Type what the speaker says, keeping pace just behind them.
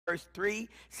verse 3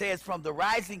 says, from the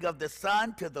rising of the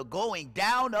sun to the going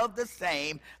down of the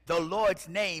same, the Lord's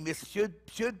name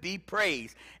should be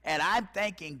praised. And I'm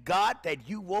thanking God that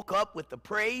you woke up with the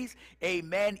praise,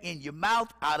 amen, in your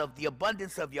mouth, out of the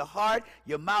abundance of your heart.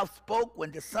 Your mouth spoke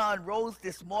when the sun rose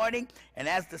this morning, and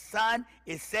as the sun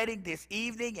is setting this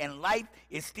evening and life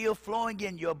is still flowing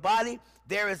in your body,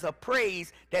 there is a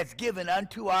praise that's given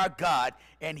unto our God.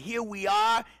 And here we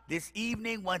are this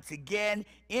evening once again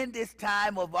in this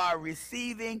time of our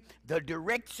receiving the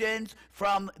directions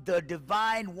from the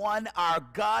divine one, our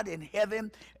God in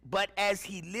heaven. But as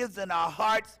he lives in our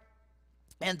hearts,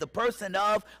 and the person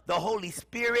of the Holy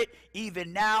Spirit,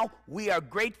 even now, we are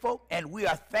grateful and we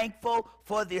are thankful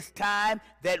for this time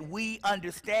that we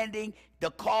understanding the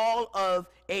call of,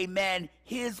 amen,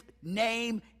 his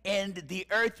name in the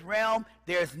earth realm.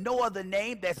 There's no other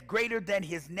name that's greater than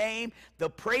his name, the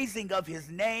praising of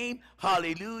his name.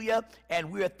 Hallelujah.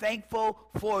 And we're thankful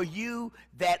for you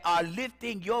that are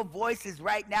lifting your voices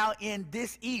right now in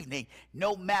this evening,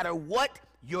 no matter what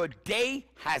your day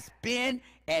has been,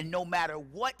 and no matter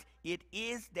what it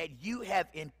is that you have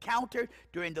encountered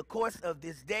during the course of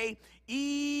this day,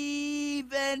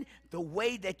 even the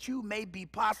way that you may be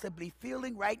possibly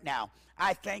feeling right now,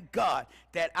 I thank God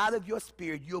that out of your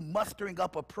spirit you're mustering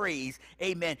up a praise,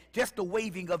 amen, just the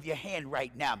waving of your hand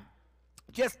right now.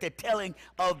 Just the telling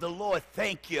of the Lord,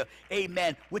 thank you,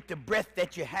 amen, with the breath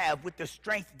that you have, with the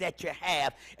strength that you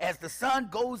have. As the sun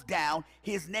goes down,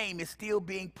 his name is still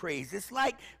being praised. It's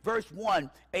like verse 1,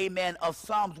 amen, of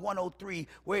Psalms 103,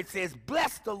 where it says,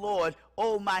 bless the Lord,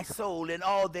 O my soul, and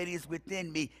all that is within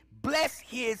me. Bless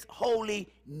his holy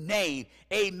name.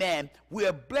 Amen.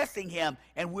 We're blessing him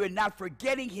and we're not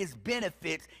forgetting his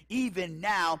benefits even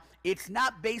now. It's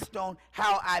not based on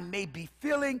how I may be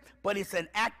feeling, but it's an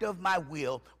act of my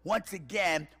will. Once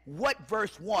again, what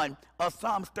verse 1 of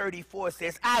Psalms 34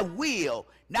 says, I will,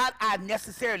 not I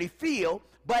necessarily feel,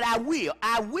 but I will.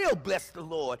 I will bless the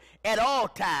Lord at all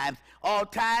times. All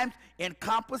times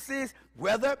encompasses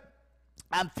whether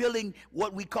I'm feeling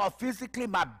what we call physically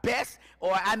my best,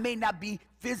 or I may not be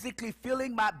physically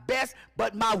feeling my best,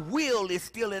 but my will is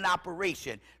still in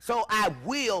operation. So I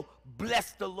will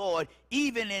bless the Lord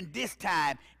even in this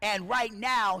time. And right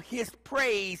now, his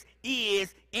praise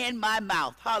is in my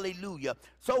mouth. Hallelujah.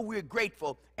 So we're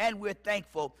grateful and we're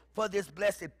thankful for this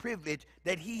blessed privilege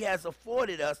that he has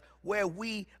afforded us, where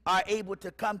we are able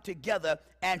to come together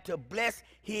and to bless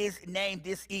his name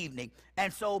this evening.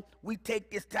 And so we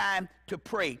take this time to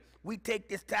pray. We take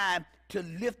this time to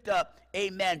lift up,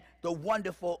 amen, the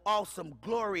wonderful, awesome,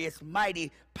 glorious,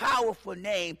 mighty, powerful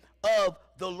name of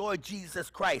the Lord Jesus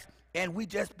Christ. And we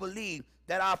just believe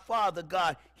that our Father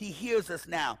God, he hears us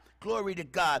now. Glory to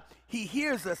God. He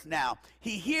hears us now.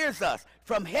 He hears us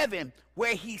from heaven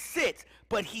where he sits,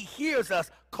 but he hears us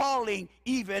calling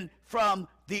even from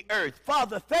the earth.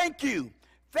 Father, thank you.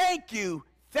 Thank you.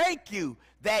 Thank you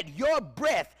that your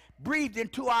breath breathed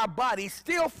into our bodies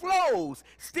still flows,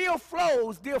 still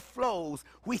flows.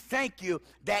 We thank you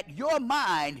that your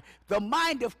mind, the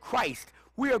mind of Christ,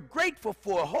 we are grateful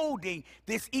for holding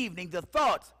this evening the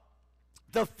thoughts,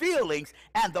 the feelings,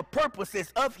 and the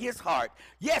purposes of his heart.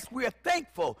 Yes, we are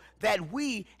thankful that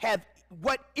we have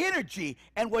what energy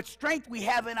and what strength we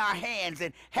have in our hands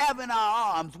and have in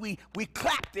our arms. We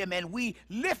clap them and we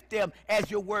lift them,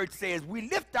 as your word says. We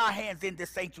lift our hands in the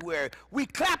sanctuary. We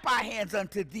clap our hands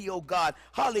unto thee, O God.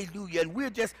 Hallelujah. And we're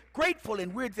just grateful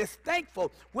and we're just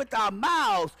thankful with our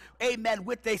mouths, amen,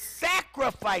 with a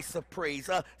sacrifice of praise,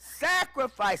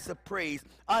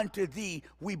 unto thee.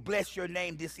 We bless your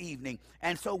name this evening.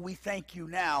 And so we thank you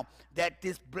now that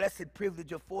this blessed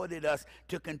privilege afforded us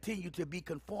to continue to be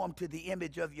conformed to the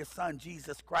image of your Son,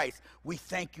 Jesus Christ. We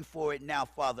thank you for it now,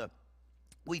 Father.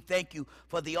 We thank you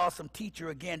for the awesome teacher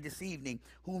again this evening,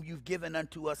 whom you've given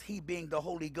unto us, he being the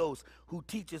Holy Ghost, who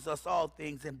teaches us all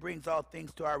things and brings all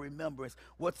things to our remembrance,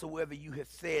 whatsoever you have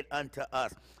said unto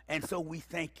us. And so we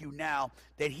thank you now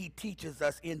that he teaches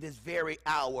us in this very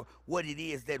hour what it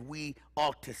is that we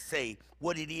ought to say,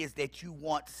 what it is that you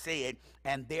want said.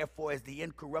 And therefore, as the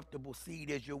incorruptible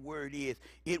seed, as your word is,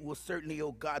 it will certainly,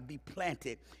 oh God, be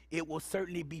planted. It will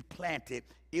certainly be planted.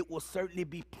 It will certainly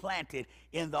be planted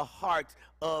in the hearts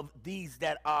of these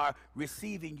that are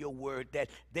receiving your word, that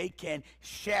they can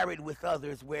share it with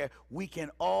others, where we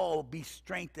can all be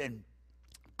strengthened,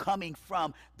 coming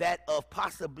from that of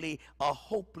possibly a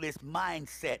hopeless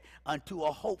mindset unto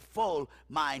a hopeful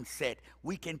mindset.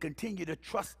 We can continue to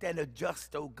trust and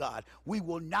adjust, oh God. We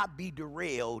will not be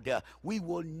derailed. We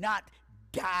will not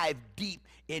dive deep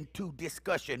into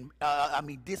discussion,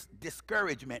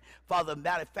 discouragement. Father,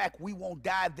 matter of fact, we won't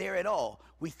dive there at all.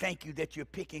 We thank you that you're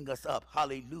picking us up.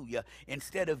 Hallelujah.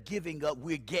 Instead of giving up,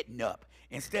 we're getting up.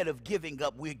 Instead of giving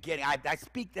up, we're getting. I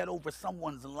speak that over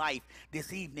someone's life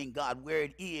this evening, God, where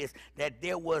it is that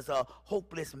there was a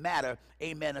hopeless matter,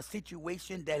 amen, a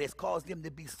situation that has caused them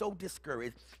to be so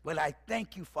discouraged. But I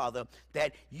thank you, Father,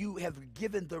 that you have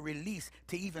given the release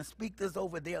to even speak this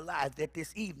over their lives, that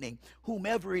this evening,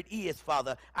 whomever it is,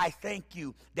 Father, I thank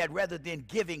you that rather than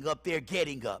giving up, they're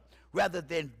getting up. Rather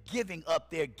than giving up,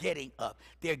 they're getting up.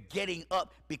 They're getting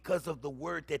up because of the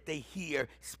word that they hear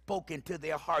spoken to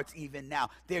their hearts even now.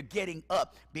 They're getting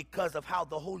up because of how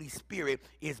the Holy Spirit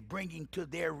is bringing to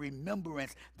their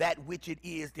remembrance that which it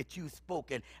is that you've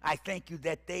spoken. I thank you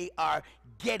that they are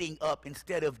getting up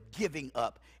instead of giving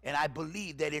up. And I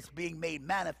believe that it's being made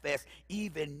manifest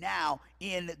even now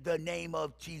in the name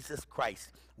of Jesus Christ.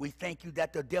 We thank you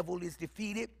that the devil is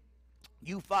defeated.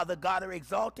 You, Father God, are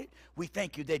exalted. We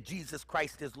thank you that Jesus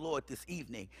Christ is Lord this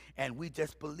evening. And we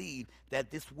just believe that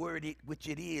this word, which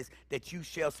it is, that you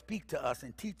shall speak to us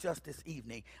and teach us this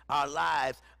evening, our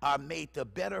lives are made the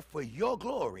better for your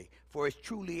glory. For as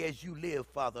truly as you live,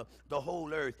 Father, the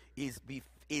whole earth is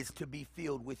to be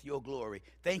filled with your glory.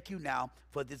 Thank you now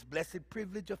for this blessed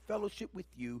privilege of fellowship with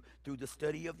you through the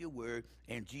study of your word.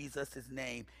 In Jesus'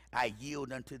 name, I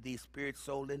yield unto thee, spirit,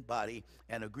 soul, and body,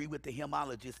 and agree with the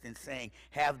hymnologist in saying,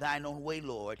 have thine own way,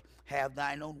 Lord, have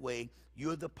thine own way.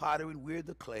 You're the potter and we're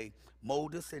the clay.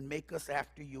 Mold us and make us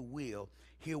after your will.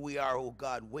 Here we are, O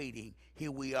God, waiting.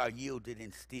 Here we are, yielded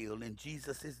and still. In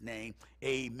Jesus' name,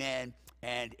 amen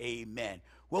and amen.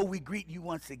 Well, we greet you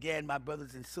once again, my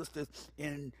brothers and sisters,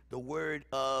 in the word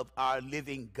of our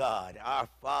living God, our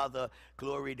Father.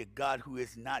 Glory to God who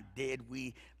is not dead.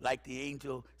 We, like the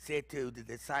angel said to the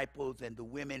disciples and the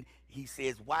women, he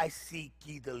says, why seek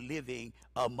ye the living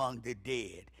among the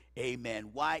dead? Amen.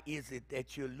 Why is it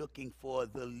that you're looking for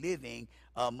the living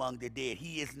among the dead?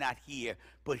 He is not here,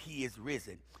 but he is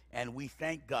risen. And we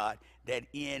thank God that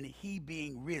in he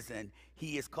being risen,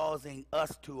 he is causing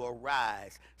us to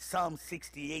arise. Psalm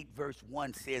 68 verse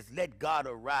 1 says, let God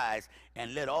arise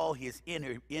and let all his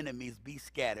enemies be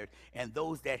scattered, and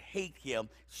those that hate him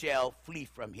shall flee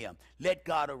from him. Let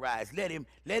God arise. Let him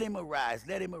arise.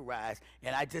 Let him arise.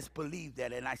 And I just believe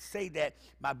that. And I say that,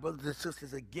 my brothers and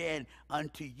sisters, again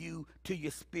unto you, to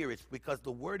your spirits, because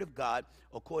the word of God,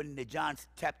 according to John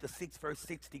chapter 6 verse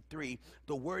 63,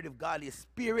 the word of God is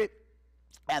spirit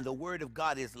and the word of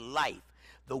God is life.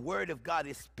 The word of God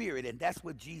is spirit, and that's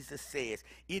what Jesus says.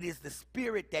 It is the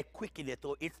spirit that quickeneth,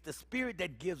 or it's the spirit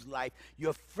that gives life.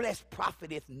 Your flesh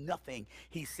profiteth nothing.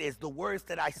 He says, the words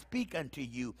that I speak unto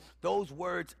you, those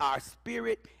words are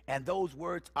spirit, and those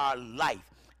words are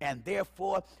life. And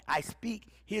therefore I speak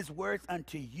his words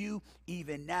unto you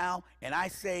even now, and I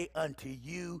say unto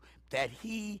you that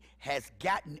he has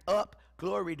gotten up.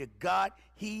 Glory to God.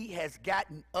 He has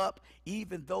gotten up.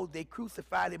 Even though they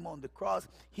crucified him on the cross,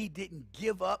 he didn't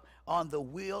give up on the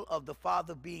will of the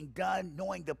Father being done,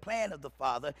 knowing the plan of the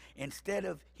Father. Instead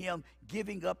of him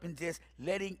giving up and just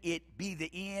letting it be the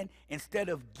end, instead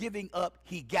of giving up,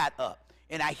 he got up.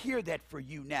 And I hear that for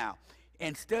you now.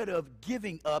 Instead of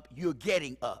giving up, you're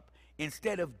getting up.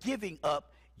 Instead of giving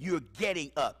up, you're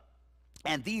getting up.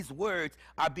 And these words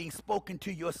are being spoken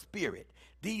to your spirit.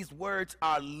 These words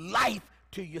are life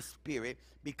to your spirit,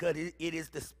 because it is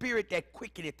the spirit that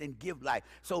quickeneth and give life.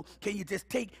 So can you just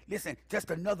listen,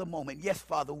 just another moment. Yes,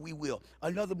 Father, we will.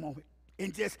 Another moment.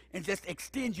 And just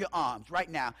extend your arms right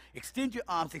now. Extend your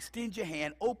arms, extend your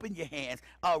hand, open your hands,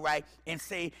 all right, and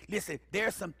say, listen, there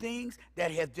are some things that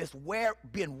have just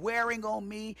been wearing on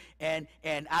me, and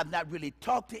I've not really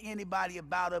talked to anybody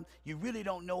about them. You really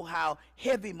don't know how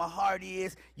heavy my heart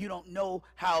is. You don't know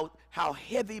how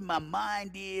heavy my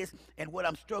mind is and what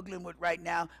I'm struggling with right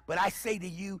now. But I say to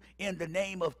you in the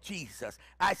name of Jesus.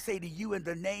 I say to you in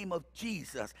the name of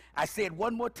Jesus. I say it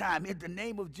one more time, in the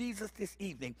name of Jesus this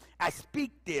evening. I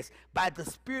speak this by the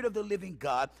Spirit of the living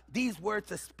God. These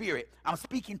words are spirit. I'm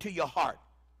speaking to your heart.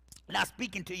 Not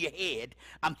speaking to your head,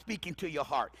 I'm speaking to your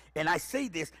heart. And I say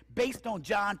this based on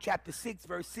John chapter 6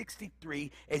 verse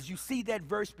 63. As you see that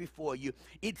verse before you,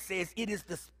 it says, it is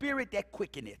the spirit that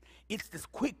quickeneth. It's this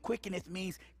quickeneth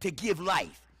means to give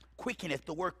life. Quickeneth,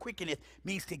 the word quickeneth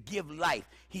means to give life.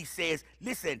 He says,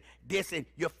 listen,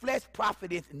 your flesh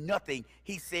profiteth nothing.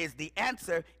 He says the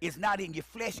answer is not in your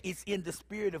flesh, it's in the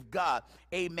Spirit of God.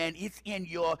 Amen. It's in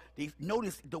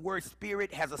notice the word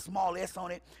spirit has a small s on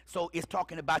it, so it's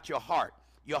talking about your heart.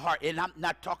 Your heart. And I'm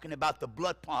not talking about the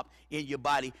blood pump in your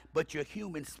body, but your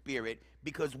human spirit,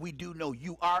 because we do know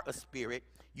you are a spirit.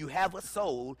 You have a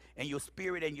soul, and your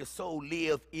spirit and your soul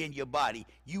live in your body.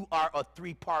 You are a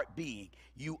three-part being.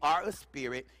 You are a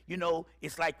spirit. You know,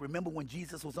 it's like, remember when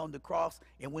Jesus was on the cross,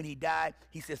 and when he died,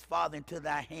 he says, Father, into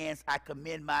thy hands I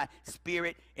commend my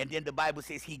spirit. And then the Bible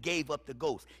says he gave up the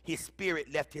ghost. His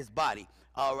spirit left his body.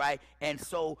 All right? And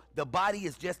so the body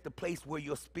is just the place where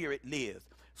your spirit lives.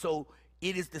 So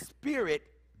it is the spirit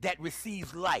that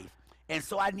receives life. And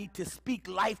so I need to speak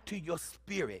life to your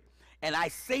spirit. And I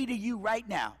say to you right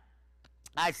now,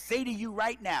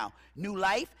 New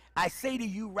Life, I say to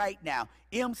you right now,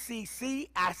 MCC,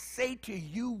 I say to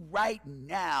you right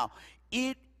now,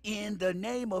 in the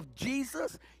name of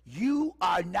Jesus, you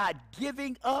are not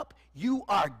giving up, you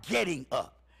are getting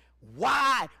up.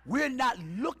 Why? We're not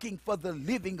looking for the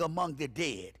living among the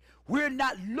dead. We're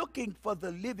not looking for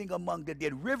the living among the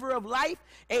dead. River of life,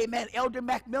 amen, Elder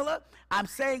Macmillan, I'm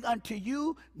saying unto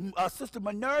you, Sister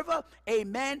Minerva,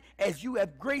 amen, as you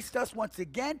have graced us once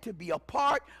again to be a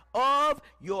part of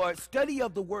your study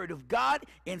of the Word of God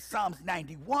in Psalms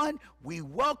 91, we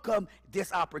welcome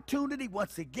this opportunity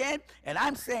once again, and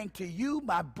I'm saying to you,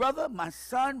 my brother, my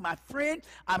son, my friend,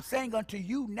 I'm saying unto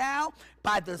you now,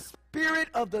 by the Spirit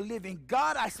of the living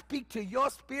God, I speak to your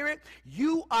spirit,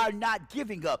 you are not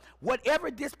giving up. Whatever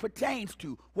this pertains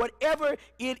to, whatever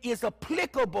it is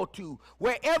applicable to,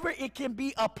 wherever it can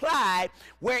be applied,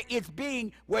 where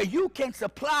you can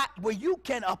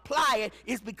apply it,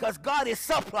 is because God is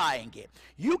supplying it.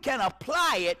 You can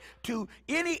apply it to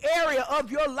any area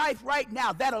of your life right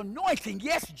now. That anointing,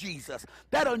 yes, Jesus,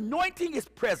 that anointing is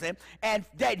present, and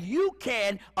that you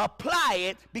can apply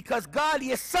it because God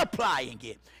is supplying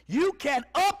it. You can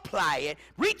apply it.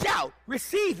 Reach out.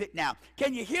 Receive it now.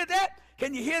 Can you hear that?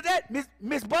 Can you hear that?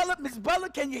 Miss Butler,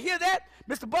 can you hear that?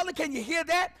 Mr. Butler, can you hear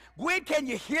that? Gwen, can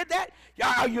you hear that?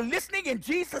 Are you listening in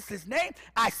Jesus' name?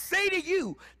 I say to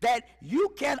you that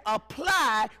you can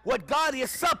apply what God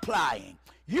is supplying.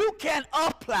 You can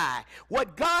apply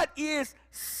what God is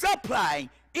supplying.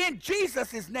 In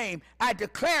Jesus' name, I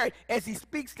declare it as he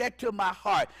speaks that to my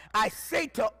heart. I say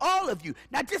to all of you,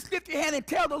 now just lift your hand and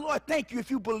tell the Lord, thank you if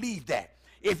you believe that.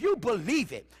 If you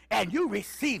believe it and you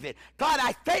receive it, God,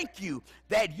 I thank you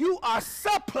that you are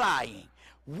supplying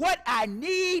what I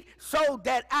need so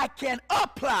that I can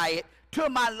apply it to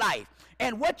my life.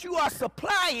 And what you are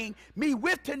supplying me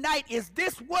with tonight is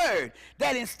this word,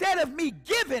 that instead of me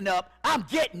giving up, I'm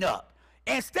getting up.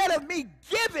 Instead of me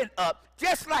giving up,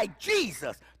 just like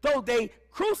Jesus, though they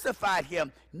crucified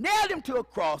him, nailed him to a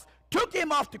cross, took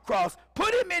him off the cross,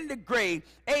 put him in the grave,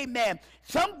 amen.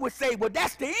 Some would say, well,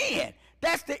 that's the end.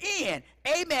 That's the end.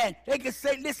 Amen. They could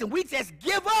say, listen, we just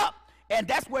give up. And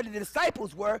that's where the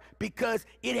disciples were, because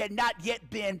it had not yet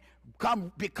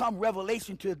become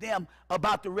revelation to them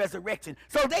about the resurrection.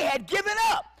 So they had given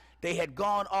up. They had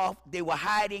gone off. They were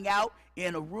hiding out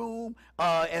in a room,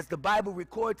 as the Bible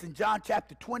records in John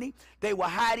chapter 20. They were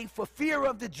hiding for fear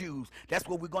of the Jews. That's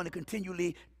what we're going to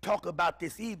continually talk about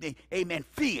this evening. Amen.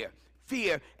 Fear.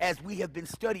 Fear, as we have been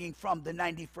studying from the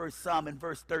 91st Psalm in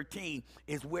verse 13,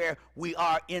 is where we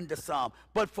are in the Psalm.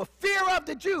 But for fear of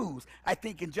the Jews, I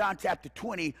think in John chapter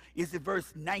 20, is it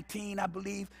verse 19, I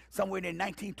believe, somewhere in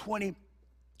 19:20,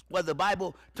 where the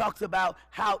Bible talks about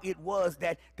how it was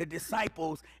that the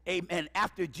disciples, amen,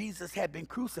 after Jesus had been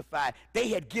crucified, they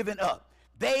had given up.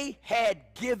 They had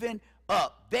given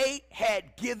up. They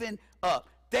had given up.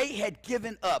 They had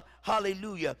given up.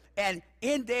 Hallelujah. And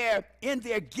in their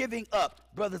giving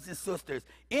up, brothers and sisters,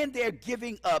 in their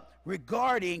giving up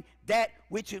regarding that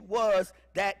which it was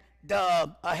that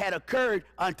had occurred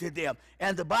unto them.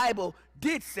 And the Bible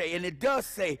did say, and it does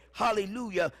say,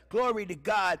 hallelujah, glory to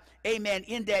God, amen,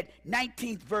 in that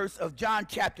 19th verse of John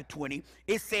chapter 20,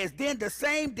 it says, then the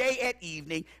same day at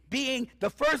evening, being the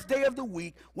first day of the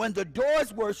week, when the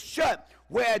doors were shut,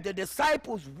 where the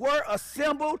disciples were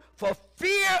assembled for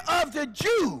fear of the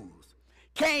Jews,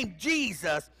 came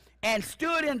Jesus and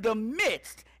stood in the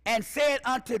midst and said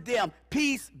unto them,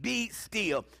 peace be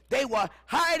still. They were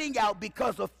hiding out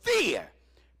because of fear.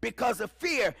 Because of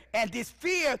fear, and this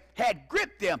fear had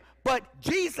gripped them. But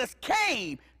Jesus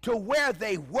came to where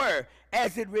they were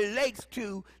as it relates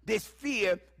to this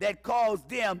fear that caused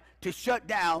them to shut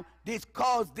down, this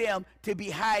caused them to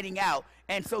be hiding out.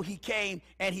 And so he came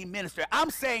and he ministered. I'm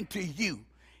saying to you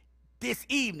this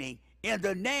evening, in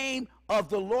the name of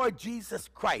the Lord Jesus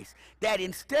Christ, that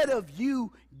instead of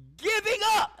you giving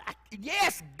up,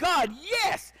 yes, God,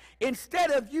 yes,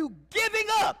 instead of you giving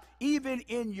up, even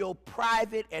in your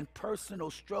private and personal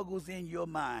struggles in your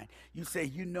mind, you say,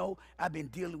 you know, I've been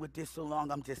dealing with this so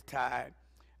long, I'm just tired.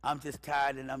 I'm just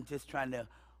tired, and I'm just trying to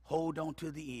hold on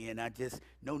to the end. I just,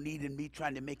 no need in me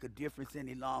trying to make a difference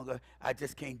any longer. I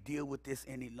just can't deal with this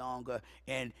any longer.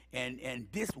 And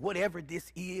this, whatever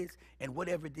this is, and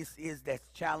whatever this is that's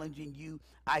challenging you,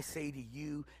 I say to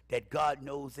you that God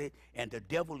knows it, and the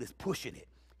devil is pushing it.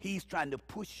 He's trying to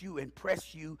push you and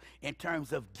press you in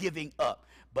terms of giving up.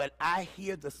 But I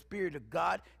hear the Spirit of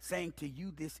God saying to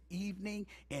you this evening,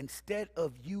 instead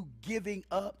of you giving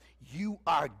up, you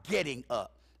are getting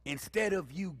up. Instead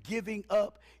of you giving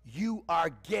up, you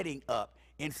are getting up.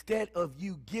 Instead of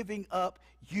you giving up,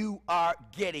 you are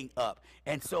getting up.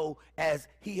 And so as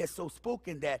he has so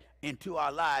spoken that into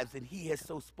our lives, and he has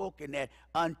so spoken that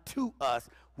unto us,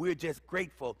 we're just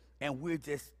grateful. And we're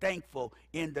just thankful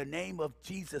in the name of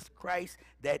Jesus Christ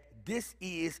that this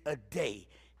is a day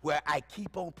where I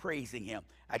keep on praising him.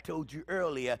 I told you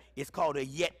earlier, it's called a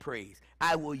yet praise.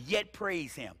 I will yet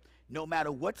praise him. No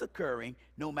matter what's occurring,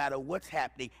 no matter what's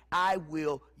happening, I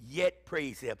will yet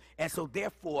praise him. And so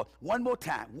therefore, one more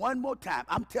time,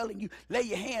 I'm telling you, lay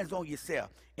your hands on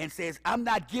yourself and says, I'm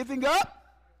not giving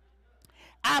up,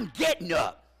 I'm getting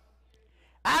up.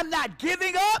 I'm not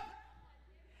giving up,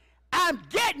 I'm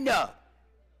getting up.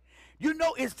 You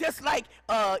know, it's just like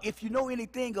if you know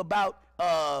anything about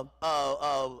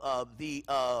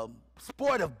the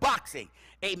sport of boxing,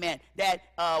 amen, that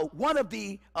one of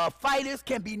the fighters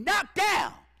can be knocked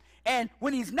down. And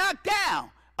when he's knocked down,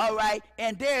 all right,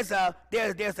 and there's a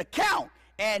count,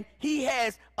 and he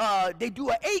has, they do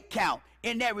an 8 count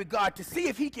in that regard to see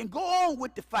if he can go on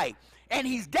with the fight. And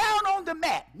he's down on the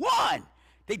mat. 1.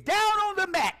 They down on the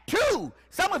mat. 2,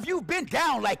 some of you have been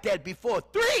down like that before.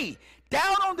 3,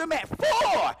 down on the mat.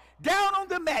 4, down on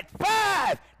the mat.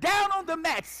 5, down on the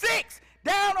mat. 6,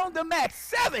 down on the mat.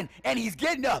 7, and he's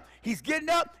getting up. He's getting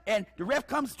up, and the ref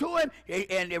comes to him,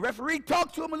 and the referee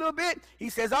talks to him a little bit. He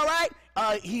says, all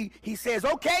right. He says,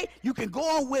 okay, you can go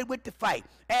on with the fight.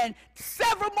 And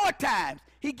several more times,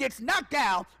 he gets knocked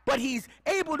down, but he's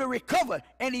able to recover,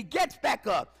 and he gets back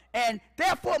up. And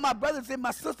therefore, my brothers and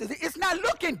my sisters, it's not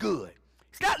looking good.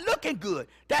 It's not looking good.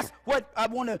 That's what I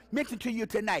want to mention to you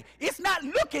tonight. It's not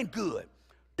looking good.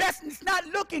 It's not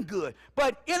looking good.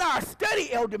 But in our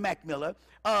study, Elder Mac Miller,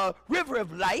 River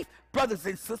of Life, brothers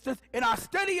and sisters, in our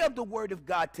study of the Word of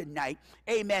God tonight,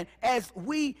 amen, as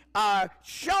we are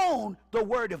shown the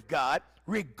Word of God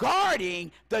regarding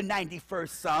the 91st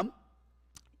Psalm,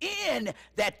 in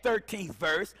that 13th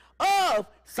verse of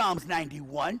Psalms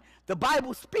 91, the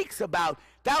Bible speaks about,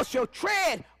 thou shalt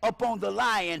tread upon the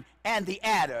lion and the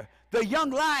adder, the young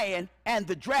lion and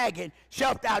the dragon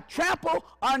shalt thou trample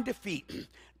under feet.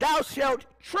 Thou shalt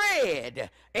tread.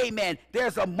 Amen.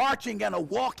 There's a marching and a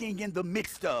walking in the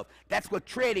midst of. That's what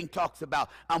treading talks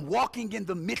about. I'm walking in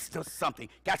the midst of something.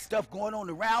 Got stuff going on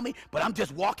around me, but I'm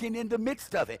just walking in the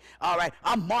midst of it. All right.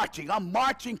 I'm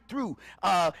marching through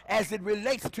as it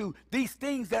relates to these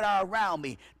things that are around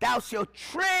me. Thou shalt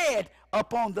tread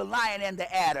upon the lion and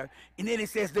the adder. And then it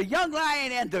says, the young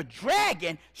lion and the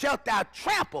dragon shalt thou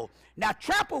trample. Now,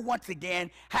 trample, once again,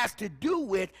 has to do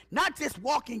with not just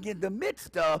walking in the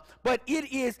midst of, but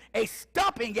it is a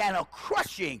stomping and a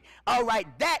crushing, all right,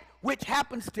 that which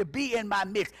happens to be in my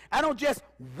midst. I don't just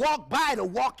walk by to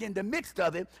walk in the midst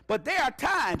of it, but there are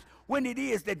times when it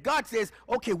is that God says,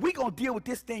 okay, we're going to deal with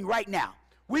this thing right now.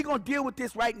 We're going to deal with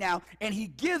this right now, and he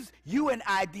gives you and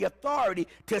I the authority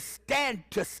to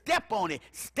step on it,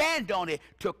 stand on it,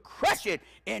 to crush it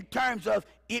in terms of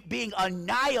it being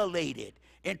annihilated,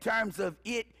 in terms of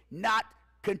it not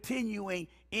continuing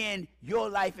in your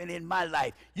life and in my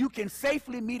life. You can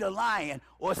safely meet a lion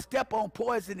or step on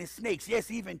poisonous snakes, yes,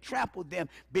 even trample them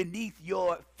beneath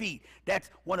your feet. That's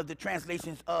one of the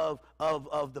translations of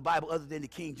the Bible other than the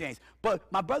King James.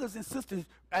 But my brothers and sisters,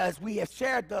 as we have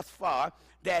shared thus far,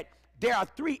 that there are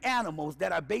 3 animals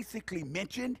that are basically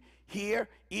mentioned here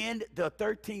in the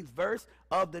 13th verse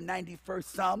of the 91st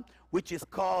Psalm, which is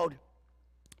called,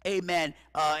 amen,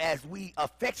 as we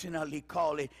affectionately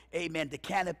call it, amen, the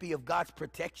canopy of God's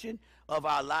protection of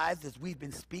our lives, as we've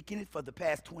been speaking it for the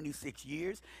past 26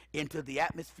 years into the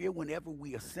atmosphere whenever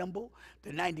we assemble.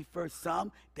 The 91st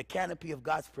Psalm, the canopy of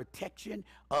God's protection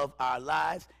of our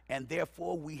lives, and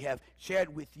therefore we have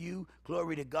shared with you,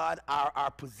 glory to God,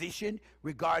 our position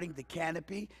regarding the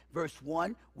canopy. Verse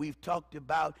 1, we've talked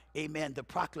about, amen, the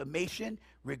proclamation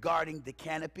regarding the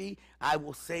canopy, I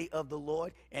will say of the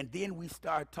Lord, and then we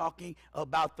start talking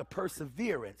about the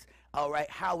perseverance, all right,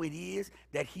 how it is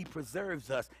that he preserves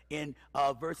us in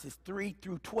verses 3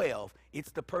 through 12.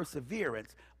 It's the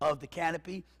perseverance of the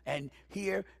canopy. And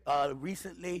here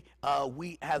recently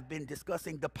we have been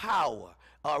discussing the power,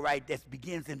 all right, that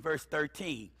begins in verse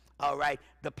 13 all right,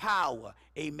 the power,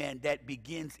 amen, that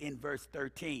begins in verse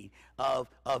 13 of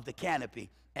the canopy.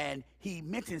 And he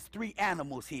mentions three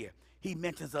animals here. He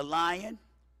mentions a lion,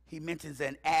 he mentions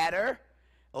an adder,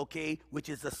 okay, which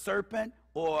is a serpent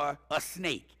or a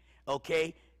snake,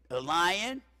 okay, the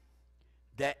lion,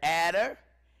 the adder,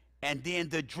 and then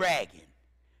the dragon.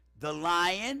 The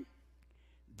lion,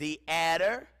 the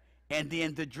adder, and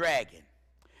then the dragon.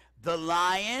 The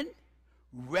lion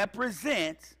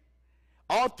represents,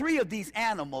 all three of these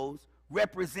animals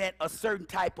represent a certain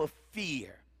type of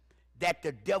fear that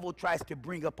the devil tries to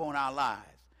bring up on our lives.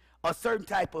 A certain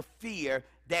type of fear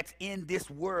that's in this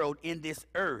world, in this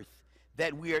earth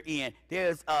that we're in.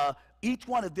 There's each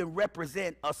one of them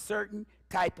represent a certain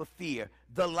type of fear.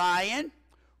 The lion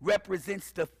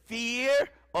represents the fear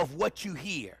of what you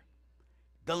hear.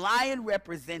 The lion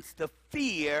represents the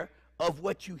fear of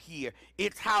what you hear.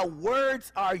 It's how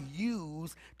words are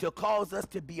used to cause us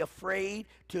to be afraid,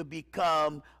 to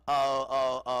become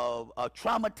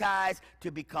traumatized,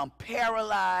 to become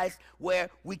paralyzed, where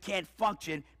we can't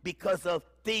function because of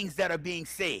things that are being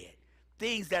said.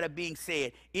 Things that are being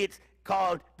said. It's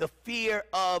called the fear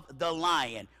of the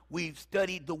lion. We've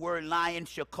studied the word lion,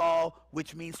 shakal,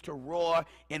 which means to roar.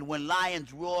 And when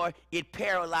lions roar, it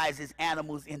paralyzes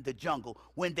animals in the jungle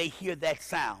when they hear that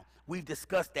sound. We've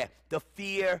discussed that, the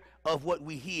fear of what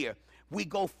we hear. We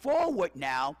go forward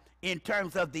now in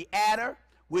terms of the adder,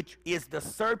 which is the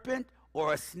serpent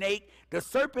or a snake. The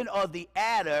serpent or the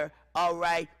adder, all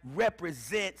right,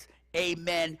 represents,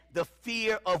 amen, the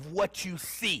fear of what you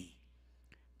see.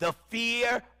 The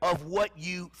fear of what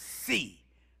you see.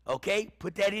 Okay,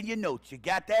 put that in your notes. You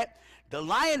got that? The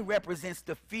lion represents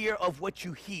the fear of what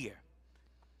you hear.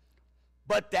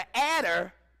 But the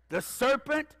adder, the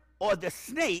serpent, or the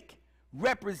snake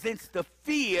represents the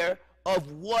fear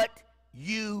of what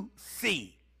you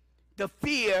see. The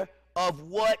fear of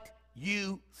what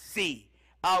you see.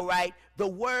 All right. The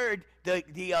word, the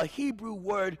Hebrew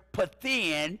word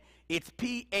pathen, it's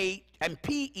P-E-T-H-E-N.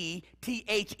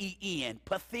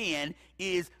 Pathen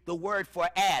is the word for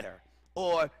adder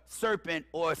or serpent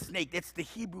or snake. That's the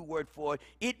Hebrew word for it.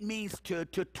 It means to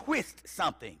twist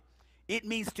something. It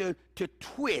means to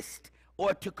twist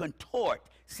or to contort.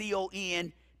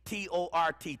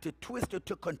 C-O-N-T-O-R-T, to twist or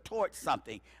to contort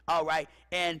something, all right?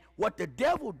 And what the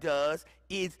devil does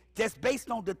is just based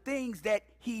on the things that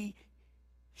he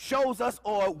shows us,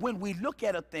 or when we look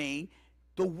at a thing,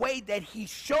 the way that he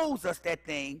shows us that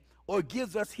thing or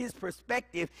gives us his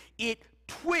perspective, it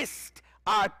twists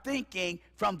our thinking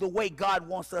from the way God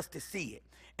wants us to see it.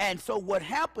 And so what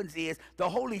happens is the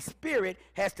Holy Spirit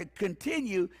has to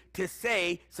continue to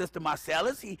say, Sister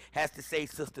Marcellus, he has to say,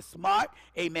 Sister Smart,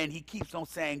 amen. He keeps on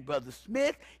saying, Brother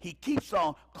Smith, he keeps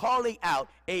on calling out,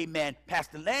 amen.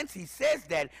 Pastor Lance, he says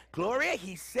that. Gloria,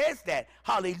 he says that.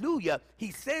 Hallelujah,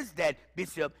 he says that.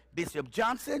 Bishop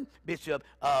Johnson, Bishop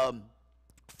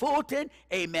Fulton,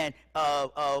 amen,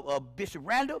 Bishop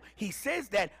Randall, he says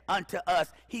that unto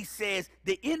us. He says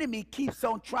the enemy keeps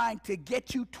on trying to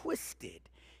get you twisted.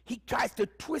 He tries to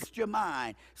twist your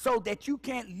mind so that you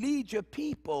can't lead your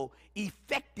people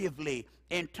effectively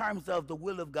in terms of the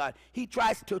will of God. He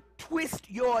tries to twist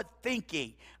your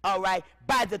thinking, all right,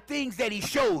 by the things that he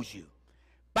shows you.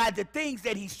 By the things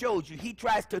that he shows you. He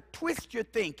tries to twist your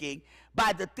thinking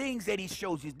by the things that he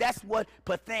shows you. That's what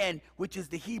pathen, which is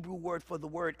the Hebrew word for the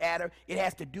word adder, it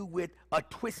has to do with a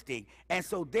twisting. And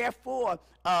so therefore,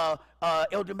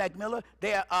 Elder McMillan,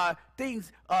 there are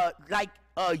things like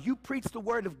you preach the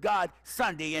word of God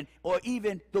Sunday or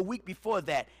even the week before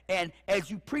that. And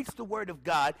as you preach the word of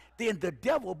God, then the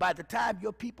devil, by the time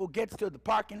your people gets to the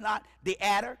parking lot, the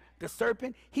adder, the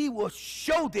serpent, he will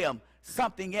show them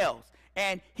something else.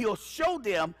 And he'll show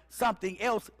them something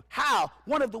else. How?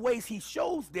 One of the ways he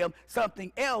shows them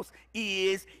something else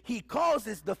is he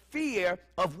causes the fear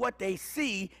of what they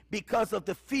see because of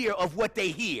the fear of what they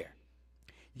hear.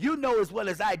 You know as well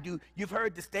as I do, you've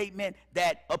heard the statement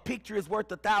that a picture is worth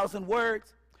 1,000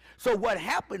 words. So what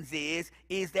happens is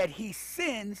that he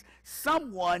sends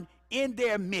someone in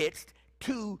their midst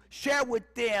to share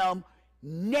with them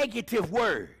negative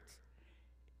words.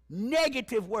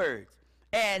 Negative words.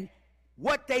 And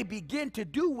what they begin to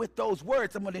do with those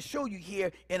words, I'm going to show you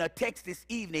here in a text this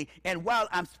evening. And while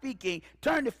I'm speaking,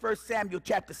 turn to 1 Samuel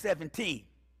chapter 17.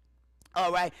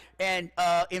 All right, and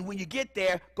when you get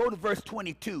there, go to verse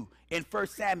 22 in 1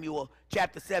 Samuel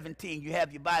chapter 17. You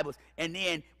have your Bibles, and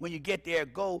then when you get there,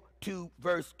 go to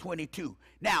verse 22.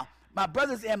 Now, my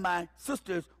brothers and my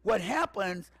sisters, what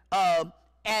happens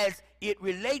as it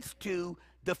relates to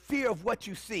the fear of what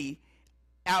you see,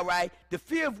 all right, the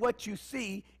fear of what you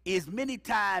see is many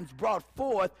times brought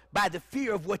forth by the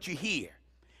fear of what you hear.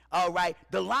 all right,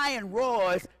 the lion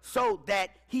roars so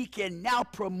that he can now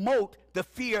promote the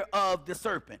fear of the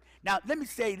serpent. Now, let me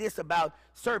say this about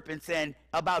serpents and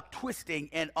about twisting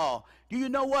and all. Do you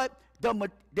know what?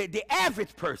 The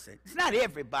average person, it's not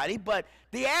everybody, but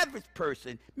the average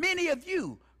person, many of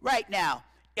you right now,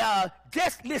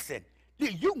 just listen,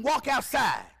 you walk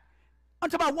outside. I'm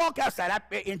talking about walk outside.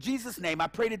 In Jesus' name, I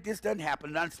pray that this doesn't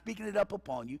happen, and I'm speaking it up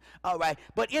upon you, all right?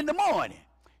 But in the morning,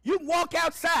 you walk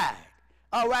outside,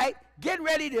 all right, getting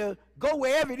ready to go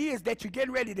wherever it is that you're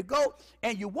getting ready to go,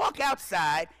 and you walk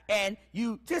outside, and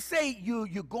you just say you're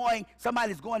going,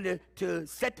 somebody's going to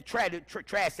set the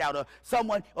trash out, or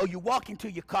someone, or you walk into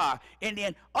your car, and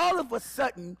then all of a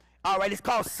sudden, all right, it's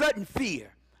called sudden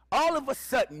fear. All of a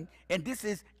sudden, and this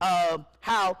is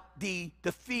how the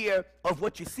fear of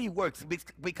what you see works,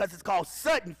 because it's called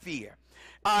sudden fear.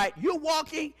 All right, you're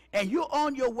walking and you're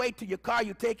on your way to your car,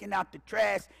 you're taking out the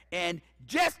trash, and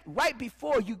just right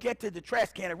before you get to the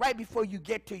trash can, and right before you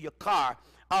get to your car,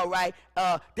 all right,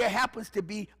 there happens to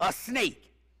be a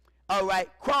snake, all right,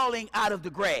 crawling out of the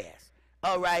grass,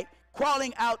 all right,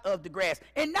 crawling out of the grass,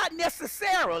 and not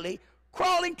necessarily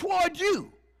crawling towards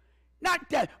you.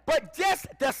 Not that, but just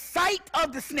the sight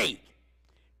of the snake.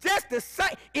 Just the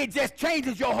sight, it just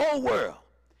changes your whole world.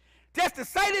 Just the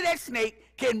sight of that snake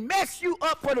can mess you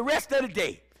up for the rest of the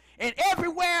day. And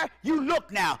everywhere you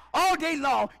look now, all day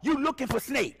long, you're looking for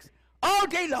snakes. All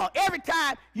day long, every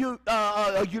time you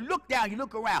look down, you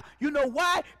look around. You know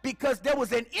why? Because there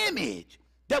was an image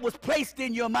that was placed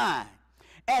in your mind.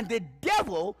 And the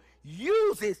devil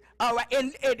uses, all right,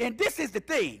 and this is the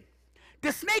thing.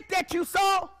 The snake that you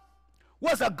saw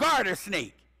was a garter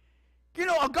snake. You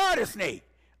know, a garter snake,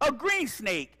 a green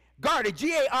snake, garter,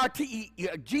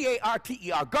 G-A-R-T-E-R,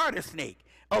 garter snake,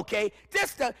 okay?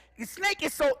 Just the snake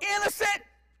is so innocent.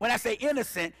 When I say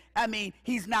innocent, I mean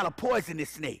he's not a poisonous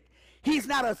snake. He's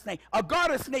not a snake. A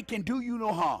garter snake can do you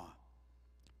no harm.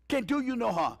 Can do you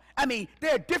no harm. I mean,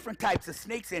 there are different types of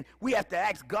snakes, and we have to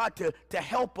ask God to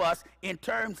help us in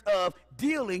terms of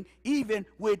dealing even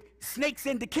with snakes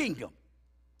in the kingdom.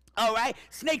 All right,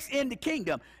 snakes in the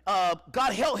kingdom.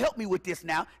 God help me with this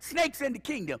now. Snakes in the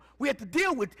kingdom. We have to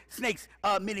deal with snakes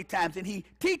many times, and he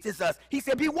teaches us. He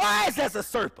said, be wise as a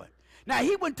serpent. Now,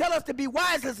 he wouldn't tell us to be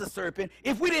wise as a serpent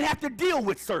if we didn't have to deal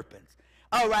with serpents.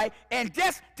 All right, and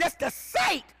just the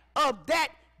sight of that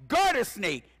garter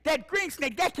snake, that green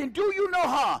snake, that can do you no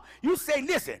harm. You say,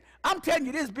 listen, I'm telling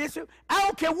you this, Bishop, I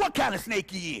don't care what kind of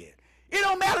snake he is. It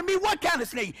don't matter to me what kind of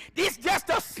snake. It's just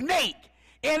a snake.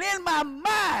 And in my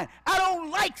mind, I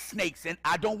don't like snakes, and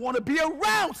I don't want to be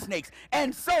around snakes.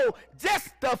 And so just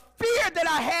the fear that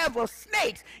I have of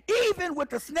snakes, even with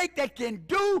the snake that can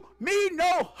do me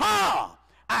no harm,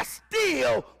 I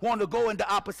still want to go in the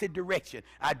opposite direction.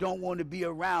 I don't want to be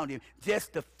around him.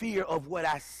 Just the fear of what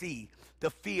I see. The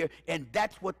fear, and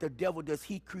that's what the devil does.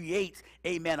 He creates,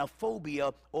 amen, a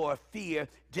phobia or a fear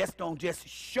just on just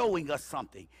showing us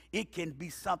something. It can be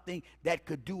something that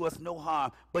could do us no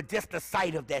harm, but just the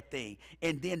sight of that thing,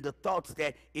 and then the thoughts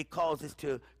that it causes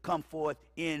to come forth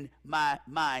in my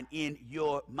mind, in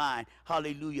your mind.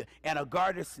 Hallelujah. And a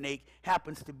garter snake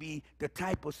happens to be the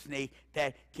type of snake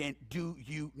that can do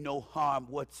you no harm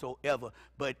whatsoever,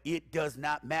 but it does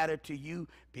not matter to you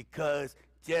because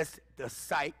just the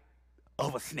sight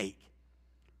of a snake.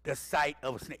 The sight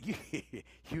of a snake.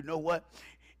 You know what?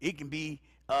 It can be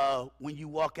when you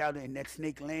walk out in that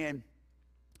snake land,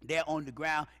 they're on the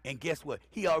ground, and guess what?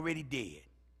 He already dead.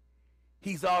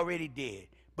 He's already dead.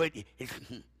 But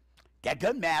that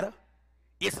doesn't matter.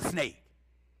 It's a snake.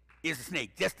 It's a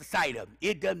snake. Just the sight of him.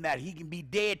 It doesn't matter. He can be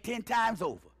dead 10 times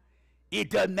over. It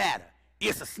doesn't matter.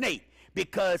 It's a snake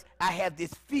because I have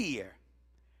this fear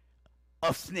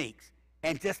of snakes,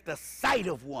 and just the sight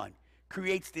of one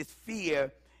creates this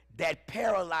fear that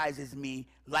paralyzes me,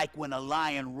 like when a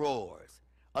lion roars.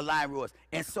 A lion roars.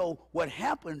 And so what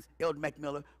happens, Elder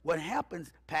McMillan, what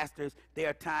happens, pastors, there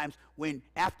are times when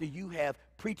after you have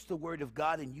preached the word of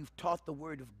God and you've taught the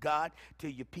word of God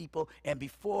to your people, and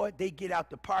before they get out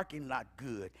the parking lot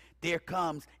good, there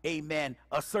comes, amen,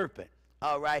 a serpent.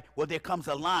 All right? Well, there comes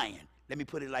a lion. Let me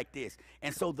put it like this.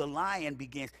 And so the lion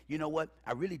begins, you know what?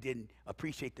 I really didn't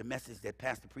appreciate the message that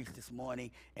Pastor preached this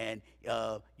morning. And,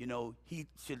 you know, he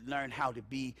should learn how to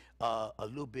be a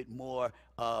little bit more,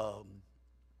 what's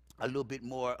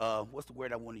the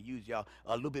word I want to use, y'all?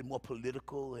 A little bit more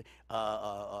political, or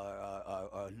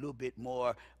a little bit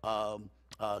more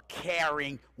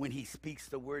caring when he speaks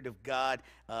the word of God.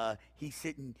 He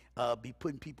shouldn't be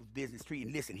putting people's business straight.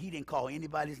 And listen, he didn't call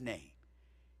anybody's name.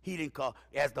 He didn't call,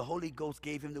 as the Holy Ghost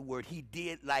gave him the word, he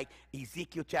did like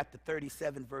Ezekiel chapter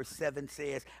 37, verse 7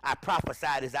 says, I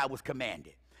prophesied as I was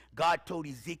commanded. God told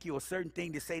Ezekiel a certain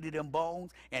thing to say to them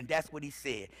bones, and that's what he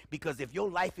said. Because if your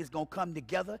life is going to come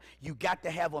together, you got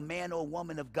to have a man or a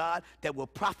woman of God that will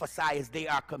prophesy as they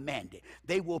are commanded.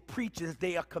 They will preach as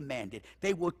they are commanded.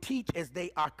 They will teach as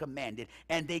they are commanded.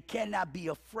 And they cannot be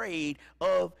afraid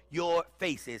of your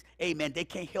faces. Amen. They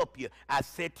can't help you. I've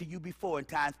said to you before in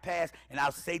times past, and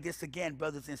I'll say this again,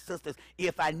 brothers and sisters,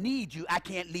 if I need you, I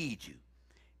can't lead you.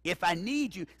 If I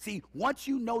need you, see, once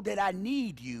you know that I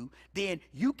need you, then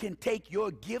you can take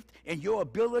your gift and your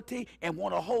ability and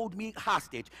want to hold me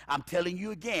hostage. I'm telling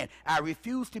you again, I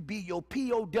refuse to be your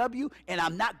POW, and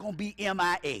I'm not going to be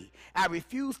MIA. I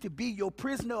refuse to be your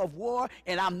prisoner of war,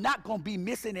 and I'm not going to be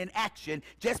missing in action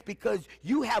just because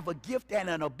you have a gift and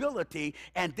an ability,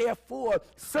 and therefore,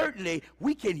 certainly,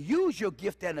 we can use your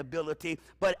gift and ability,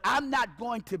 but I'm not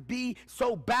going to be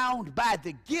so bound by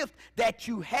the gift that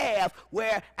you have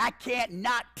where I can't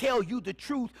not tell you the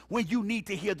truth when you need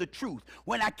to hear the truth.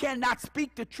 When I cannot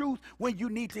speak the truth when you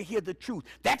need to hear the truth.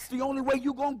 That's the only way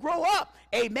you're going to grow up.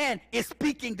 Amen. Is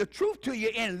speaking the truth to you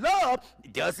in love.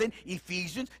 Doesn't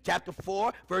Ephesians chapter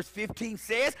 4 verse 15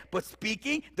 says, but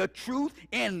speaking the truth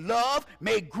in love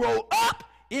may grow up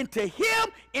into him,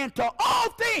 into all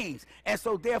things. And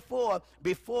so therefore,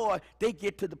 before they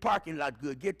get to the parking lot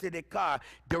good, get to their car,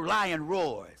 the lion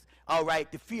roars. All right,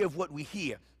 the fear of what we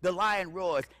hear. The lion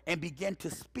roars and begin to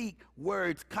speak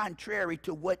words contrary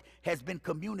to what has been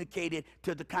communicated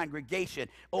to the congregation,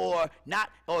 or not,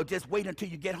 or just wait until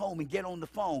you get home and get on the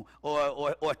phone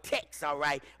or text, all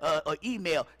right, or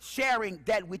email, sharing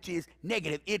that which is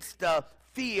negative. It's the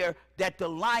fear that the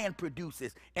lion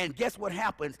produces. And guess what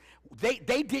happens?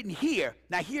 They didn't hear.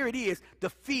 Now here it is, the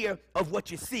fear of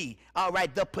what you see. All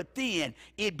right, the pathin.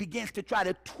 It begins to try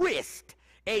to twist,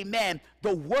 amen,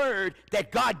 the word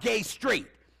that God gave straight.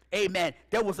 Amen.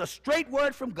 There was a straight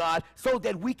word from God so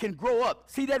that we can grow up.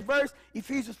 See that verse,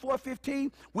 Ephesians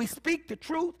 4:15? We speak the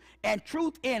truth, and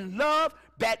truth in love,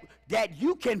 that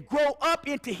you can grow up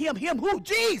into him. Him who?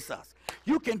 Jesus.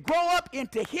 You can grow up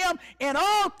into him in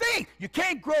all things. You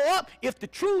can't grow up if the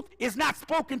truth is not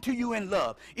spoken to you in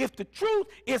love. If the truth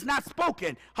is not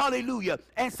spoken. Hallelujah.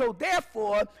 And so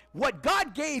therefore, what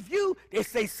God gave you, they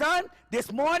say, son,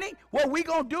 this morning, what we're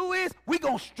going to do is we're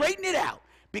going to straighten it out.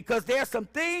 Because there are some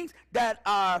things that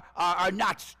are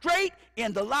not straight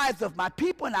in the lives of my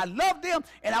people, and I love them,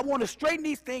 and I want to straighten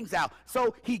these things out.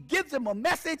 So he gives them a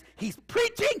message. He's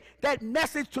preaching that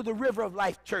message to the River of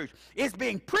Life Church. It's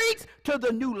being preached to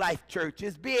the New Life Church.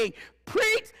 It's being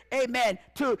preached, amen,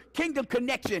 to Kingdom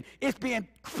Connection. It's being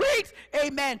preached,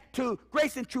 amen, to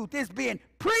Grace and Truth. It's being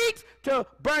preached to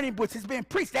Burning Bush. It's being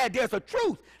preached that there's a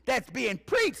truth that's being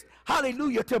preached,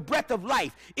 hallelujah, to Breath of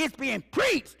Life. It's being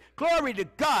preached, glory to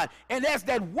God. And as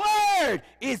that word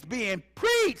is being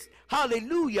preached,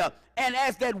 hallelujah, and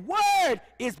as that word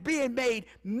is being made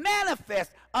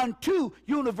manifest unto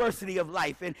University of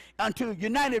Life and unto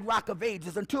United Rock of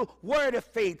Ages, unto Word of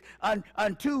Faith,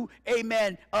 unto,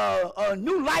 amen, a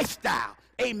new lifestyle,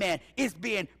 amen, it's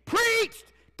being preached.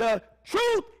 The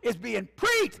truth is being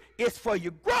preached. It's for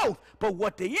your growth. But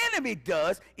what the enemy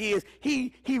does is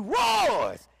he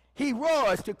roars. He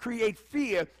roars to create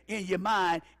fear in your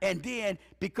mind. And then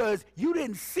because you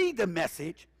didn't see the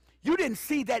message, you didn't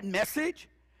see that message,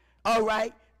 all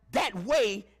right, that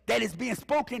way that is being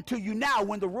spoken to you now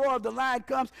when the roar of the lion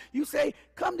comes, you say,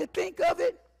 come to think of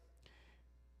it,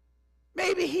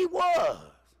 maybe he was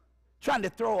trying to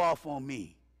throw off on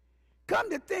me. Come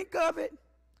to think of it,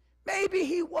 maybe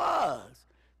he was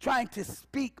trying to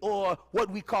speak, or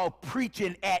what we call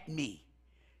preaching at me,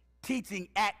 teaching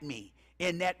at me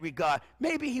in that regard.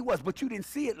 Maybe he was, but you didn't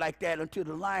see it like that until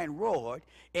the lion roared,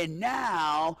 and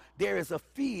now there is a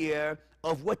fear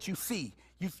of what you see.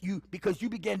 Because you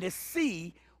began to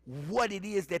see what it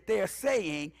is that they're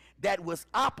saying that was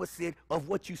opposite of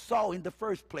what you saw in the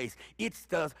first place. It's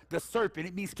the serpent.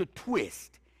 It means to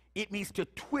twist. It means to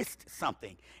twist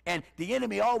something. And the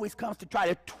enemy always comes to try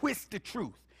to twist the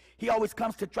truth. He always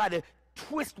comes to try to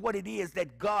twist what it is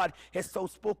that God has so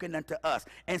spoken unto us.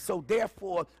 And so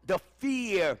therefore, the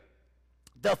fear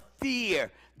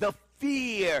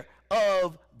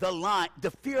of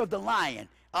the lion,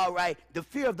 all right, the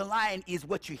fear of the lion is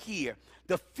what you hear.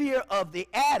 The fear of the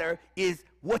adder is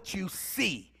what you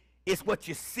see. It's what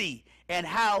you see. And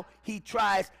how he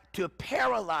tries to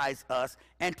paralyze us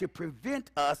and to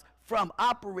prevent us from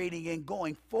operating and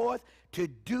going forth to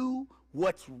do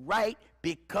what's right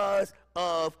because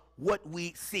of what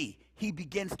we see. He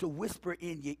begins to whisper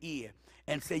in your ear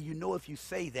and say, you know, if you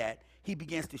say that, he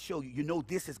begins to show you, you know,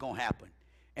 this is going to happen.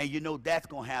 and you know that's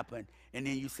going to happen. And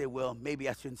then you say, well, maybe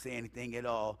I shouldn't say anything at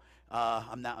all.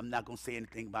 I'm not going to say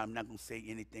anything about it. I'm not going to say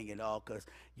anything at all because,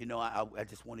 you know, I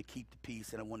just want to keep the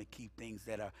peace, and I want to keep things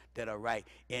that are right.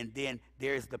 And then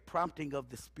there's the prompting of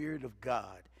the Spirit of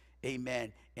God.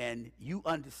 Amen. And you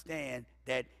understand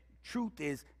that truth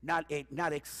is not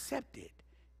accepted.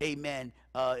 Amen.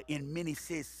 In many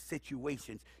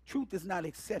situations, truth is not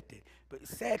accepted. But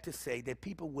it's sad to say that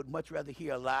people would much rather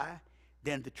hear a lie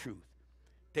than the truth.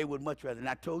 They would much rather. And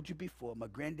I told you before, my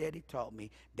granddaddy taught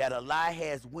me that a lie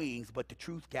has wings, but the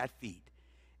truth got feet.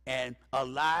 And a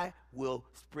lie will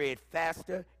spread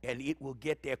faster, and it will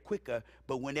get there quicker.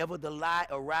 But whenever the lie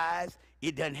arrives,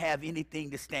 it doesn't have anything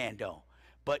to stand on.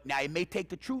 But now it may take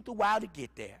the truth a while to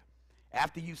get there.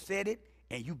 After you said it,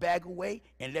 and you back away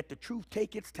and let the truth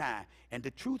take its time. And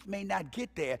the truth may not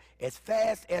get there as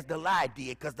fast as the lie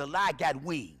did, because the lie got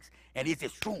wings. And it's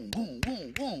just boom, boom,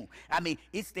 boom, boom. I mean,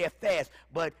 it's there fast.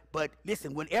 But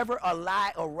listen, whenever a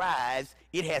lie arrives,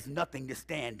 it has nothing to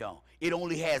stand on. It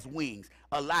only has wings.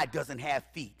 A lie doesn't have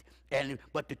feet.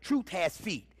 But the truth has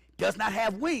feet. Does not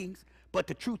have wings, but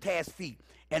the truth has feet.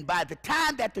 And by the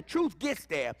time that the truth gets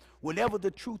there, whenever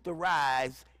the truth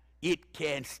arrives, it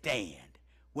can stand.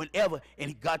 Whenever,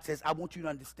 and God says, I want you to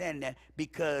understand that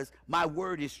because my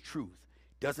word is truth.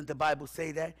 Doesn't the Bible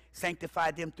say that?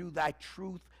 Sanctify them through thy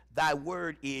truth. Thy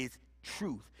word is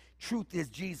truth. Truth is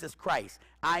Jesus Christ.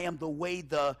 I am the way,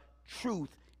 the truth,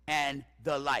 and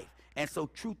the life. And so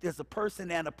truth is a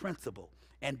person and a principle.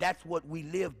 And that's what we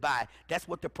live by. That's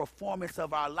what the performance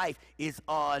of our life is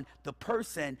on, the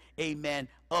person, amen,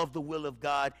 of the will of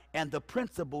God and the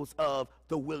principles of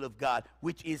the will of God,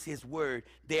 which is his word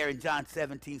there in John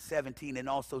 17:17 and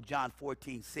also John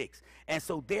 14:6. And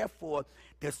so therefore,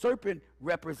 the serpent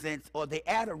represents, or the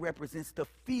adder represents, the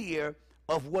fear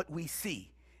of what we see.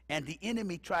 And the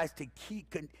enemy tries to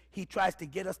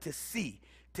get us to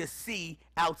see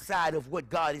outside of what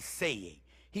God is saying.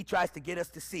 He tries to get us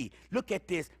to see. Look at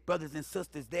this, brothers and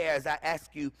sisters, there as I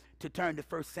ask you to turn to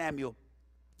 1 Samuel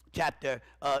chapter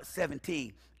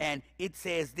 17. And it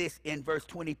says this in verse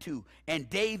 22. And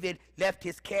David left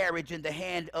his carriage in the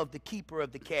hand of the keeper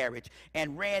of the carriage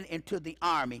and ran into the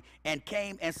army and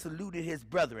came and saluted his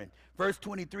brethren. Verse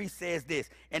 23 says this.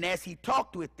 And as he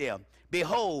talked with them,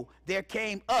 behold, there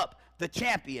came up the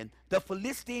champion, the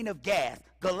Philistine of Gath,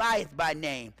 Goliath by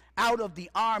name, out of the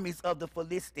armies of the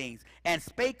Philistines, and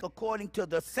spake according to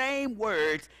the same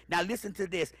words. Now listen to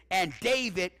this. And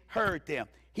David heard them.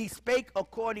 He spake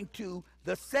according to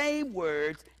the same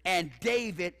words, and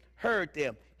David heard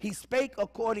them. He spake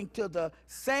according to the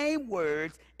same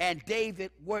words, and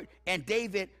David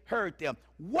heard them.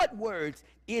 What words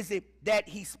is it that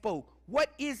he spoke? What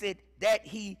is it that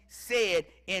he said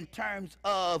in terms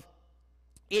of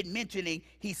it mentioning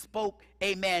he spoke,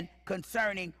 amen,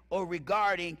 concerning or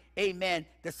regarding, amen,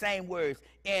 the same words?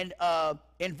 And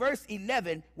in verse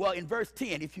 11, well, in verse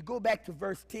 10, if you go back to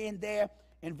verse 10 there,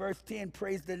 in verse 10,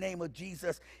 praise the name of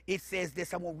Jesus, it says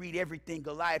this. I won't read everything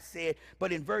Goliath said,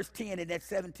 but in verse 10 in that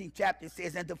 17th chapter, it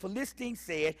says, and the Philistine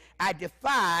said, I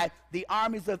defy the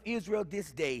armies of Israel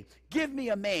this day. Give me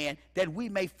a man that we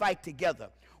may fight together.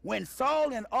 When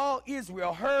Saul and all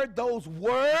Israel heard those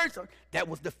words, that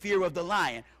was the fear of the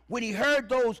lion. When he heard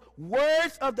those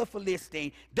words of the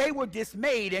Philistine, they were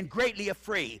dismayed and greatly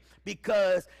afraid,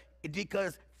 because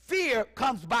fear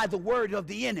comes by the word of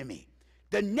the enemy.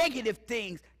 The negative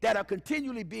things that are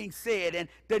continually being said and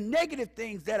the negative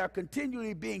things that are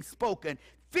continually being spoken,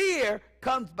 fear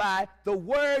comes by the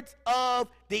words of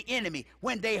the enemy.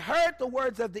 When they heard the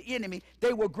words of the enemy,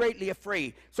 they were greatly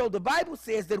afraid. So the Bible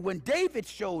says that when David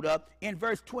showed up in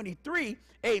verse 23,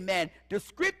 amen, the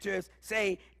scriptures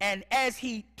say, and as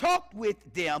he talked with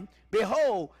them,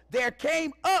 behold, there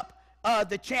came up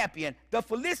the champion, the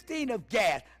Philistine of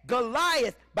Gath,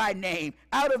 Goliath by name,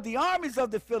 out of the armies of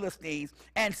the Philistines,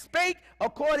 and spake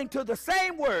according to the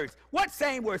same words. What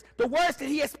same words? The words that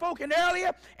he had spoken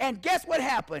earlier. And guess what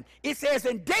happened? It says,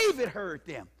 and David heard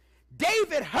them.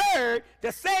 David heard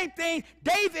the same thing.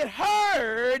 David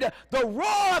heard the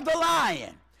roar of the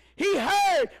lion. He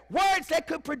heard words that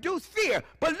could produce fear.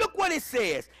 But look what it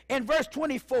says in verse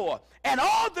 24. And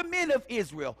all the men of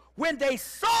Israel, when they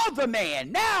saw the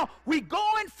man, now we're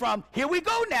going from, here we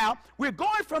go now, we're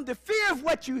going from the fear of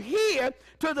what you hear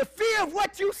to the fear of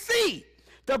what you see.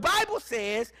 The Bible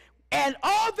says, and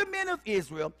all the men of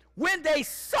Israel, when they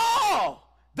saw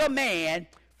the man,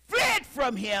 fled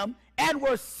from him and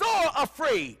were sore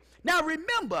afraid. Now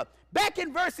remember, back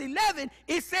in verse 11,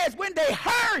 it says when they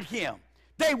heard him,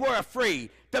 they were afraid,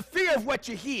 the fear of what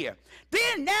you hear.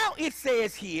 Then now it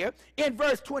says here in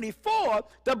verse 24,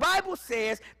 the Bible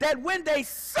says that when they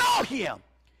saw him,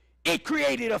 It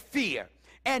created a fear.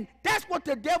 And that's what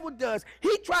the devil does.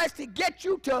 He tries to get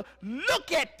you to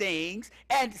look at things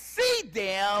and see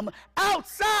them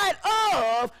outside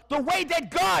of the way that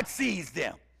God sees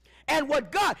them. And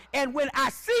when I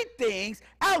see things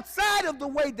outside of the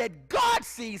way that God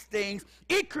sees things,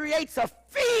 it creates a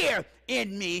fear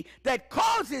in me that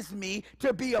causes me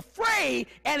to be afraid,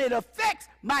 and it affects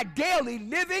my daily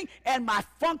living and my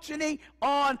functioning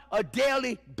on a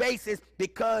daily basis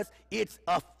because it's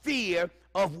a fear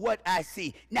of what I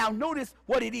see. Now notice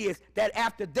what it is that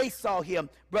after they saw him,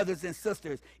 brothers and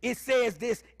sisters, it says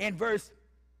this in verse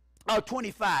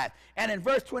 25. And in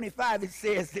verse 25 it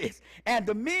says this, and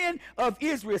the men of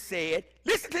Israel said,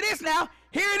 listen to this now,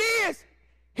 here it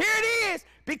is,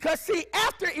 because see,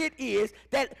 after it is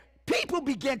that people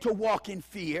begin to walk in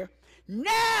fear,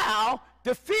 now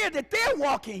the fear that they're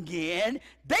walking in,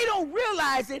 they don't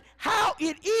realize it, how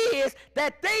it is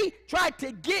that they try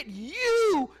to get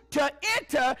you to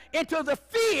enter into the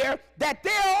fear that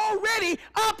they're already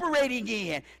operating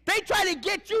in. They try to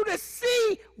get you to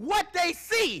see what they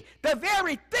see, the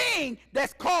very thing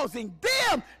that's causing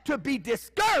them to be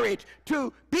discouraged,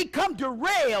 to become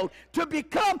derailed, to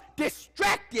become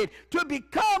distracted, to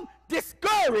become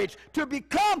discouraged, to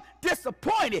become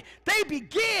disappointed. They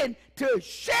begin to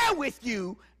share with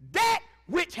you that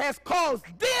which has caused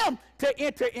them to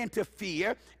enter into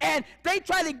fear, and they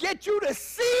try to get you to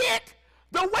see it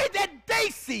the way that they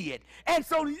see it. And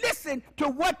so listen to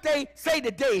what they say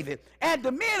to David. And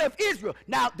the men of Israel,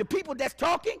 now the people that's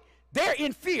talking, they're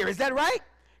in fear, is that right?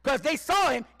 Because they saw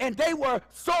him and they were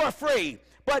so afraid.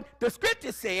 But the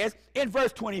scripture says in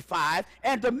verse 25,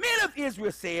 and the men of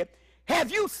Israel said, have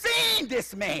you seen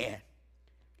this man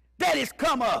that is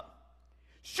come up?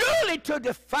 Surely to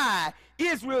defy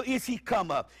Israel is he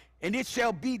come up. And it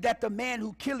shall be that the man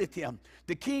who killeth him,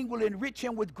 the king will enrich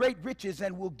him with great riches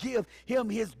and will give him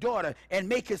his daughter and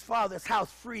make his father's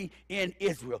house free in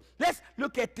Israel. Let's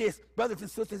look at this, brothers and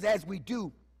sisters, as we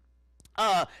do.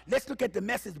 Let's look at the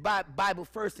Message Bible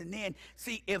first and then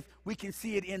see if we can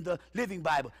see it in the Living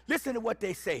Bible. Listen to what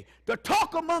they say. The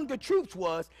talk among the troops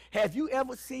was, have you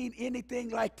ever seen anything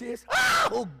like this?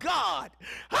 Oh, God.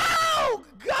 Oh,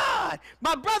 God.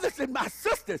 My brothers and my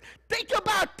sisters, think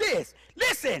about this.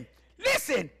 Listen.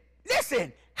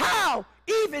 How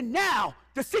even now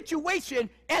the situation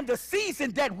and the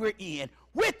season that we're in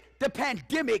with the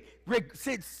pandemic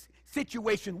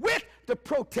situation, with the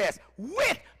protests,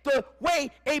 with the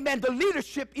way, amen, the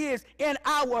leadership is in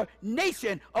our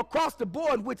nation across the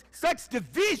board, with such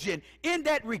division in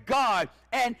that regard.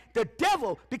 And the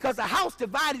devil, because a house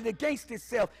divided against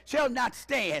itself shall not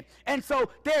stand. And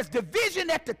so there's division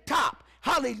at the top.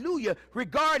 Hallelujah,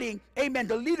 regarding, amen,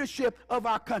 the leadership of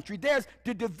our country. There's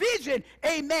the division,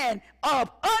 amen, of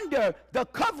under the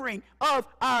covering of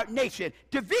our nation.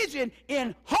 Division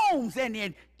in homes and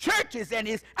in churches, and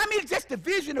it's just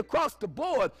division across the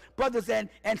board, brothers and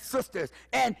sisters.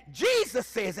 And Jesus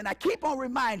says, and I keep on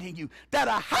reminding you, that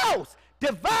a house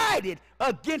divided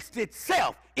against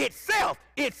itself shall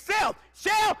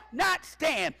not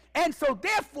stand. And so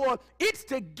therefore, it's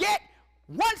to get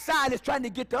one side is trying to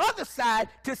get the other side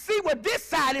to see what this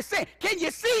side is saying. Can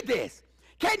you see this?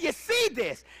 Can you see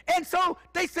this? And so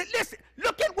they said, listen,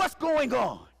 look at what's going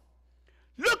on.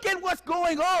 Look at what's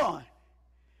going on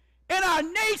in our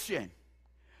nation.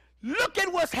 Look at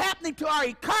what's happening to our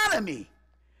economy.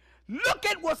 Look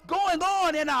at what's going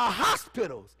on in our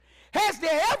hospitals. Has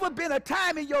there ever been a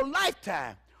time in your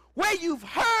lifetime where you've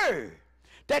heard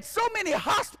that so many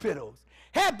hospitals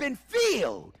have been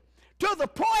filled to the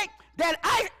point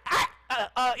that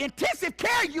intensive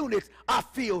care units are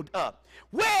filled up,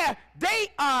 where they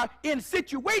are in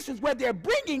situations where they're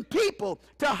bringing people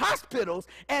to hospitals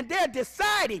and they're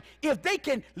deciding if they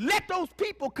can let those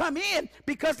people come in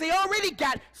because they already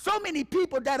got so many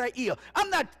people that are ill. I'm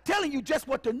not telling you just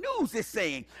what the news is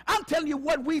saying. I'm telling you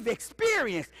what we've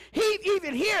experienced.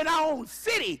 Even here in our own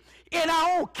city, in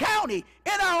our own county,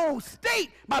 in our own state,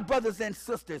 my brothers and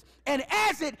sisters. And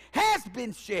as it has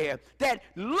been shared, that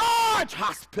large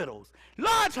hospitals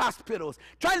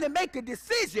trying to make a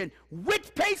decision,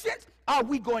 which patients are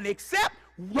we going to accept,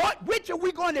 which are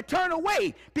we going to turn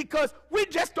away, because we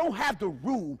just don't have the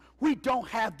room. We don't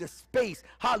have the space.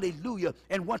 Hallelujah.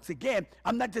 And once again,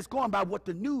 I'm not just going by what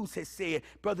the news has said,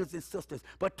 brothers and sisters,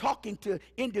 but talking to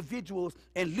individuals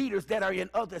and leaders that are in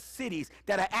other cities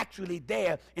that are actually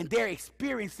there, and they're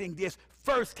experiencing this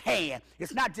firsthand.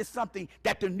 It's not just something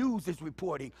that the news is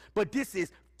reporting, but this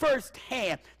is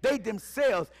firsthand. They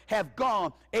themselves have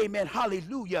gone, amen,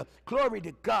 hallelujah, glory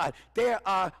to God. There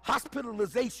are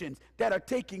hospitalizations that are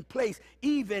taking place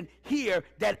even here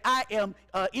that I am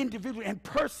individually and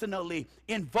personally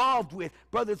involved with,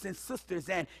 brothers and sisters,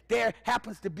 and there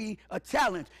happens to be a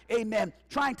challenge, amen,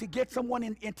 trying to get someone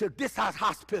into this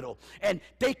hospital, and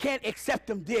they can't accept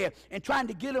them there, and trying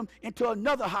to get them into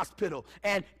another hospital,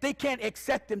 and they can't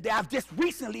accept them there. I've just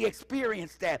recently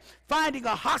experienced that, finding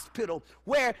a hospital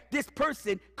where this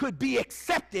person could be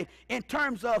accepted in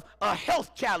terms of a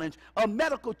health challenge, a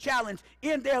medical challenge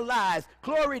in their lives,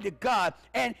 glory to God.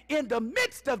 And in the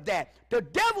midst of that, the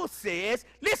devil says,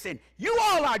 listen, you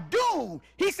all are doomed.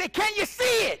 He said, can you see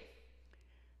it?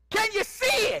 Can you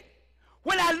see it?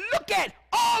 When I look at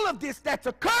all of this that's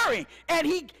occurring, and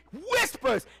he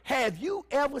whispers, have you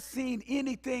ever seen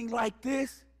anything like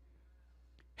this?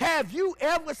 Have you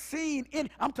ever seen any?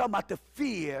 I'm talking about the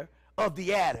fear of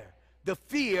the adder, the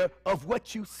fear of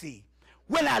what you see.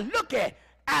 When I look at,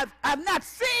 I've not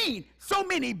seen so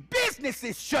many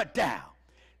businesses shut down.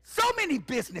 So many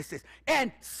businesses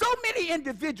and so many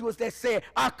individuals that say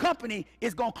our company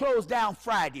is going to close down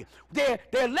Friday. They're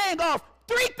laying off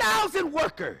 3,000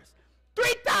 workers.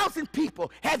 3,000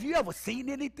 people. Have you ever seen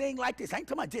anything like this? I ain't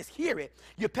talking about just hear it.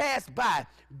 You pass by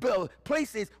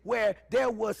places where there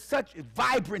was such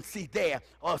vibrancy there,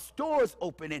 stores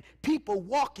opening, people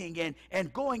walking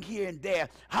and going here and there.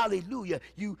 Hallelujah.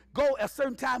 You go a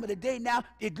certain time of the day now,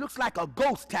 it looks like a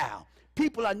ghost town.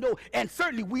 People are and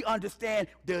certainly we understand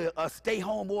the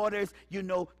stay-home orders, you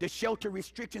know, the shelter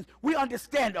restrictions. We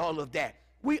understand all of that.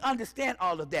 We understand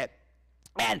all of that.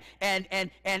 And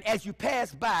as you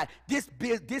pass by, this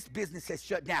business has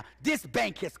shut down. This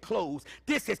bank has closed.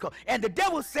 This has closed. And the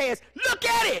devil says, look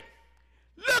at it.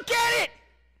 Look at it.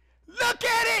 Look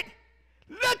at it.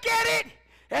 Look at it.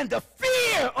 And the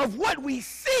fear of what we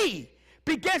see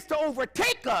begins to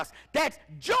overtake us. That's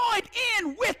joined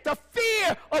in with the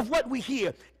fear of what we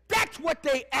hear. That's what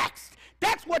they asked.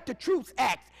 That's what the troops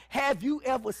asked. Have you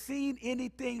ever seen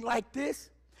anything like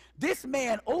this? This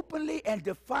man openly and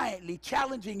defiantly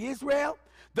challenging Israel.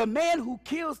 The man who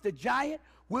kills the giant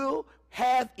will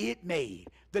have it made.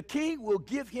 The king will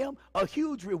give him a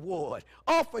huge reward,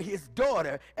 offer his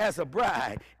daughter as a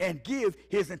bride, and give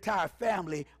his entire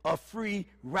family a free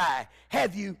ride.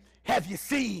 Have you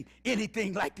seen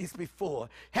anything like this before?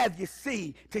 Have you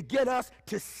seen, to get us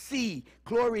to see,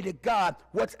 glory to God,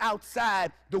 what's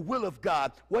outside the will of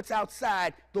God, what's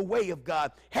outside the way of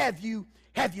God? Have you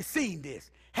seen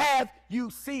this? Have you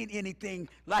seen anything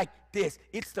like this?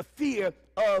 It's the fear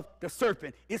of the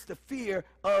serpent. It's the fear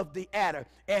of the adder.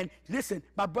 And listen,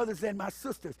 my brothers and my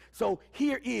sisters, so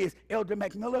here is Elder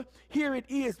McMillan. Here it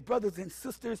is, brothers and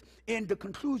sisters, in the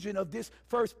conclusion of this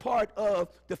first part of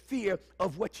the fear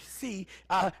of what you see.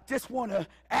 I just want to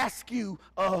ask you,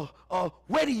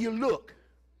 where do you look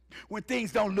when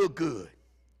things don't look good?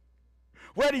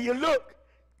 Where do you look?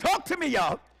 Talk to me,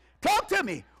 y'all. Talk to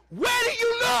me. Where do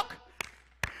you look?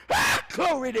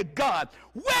 Glory to God.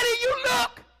 Where do you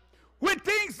look when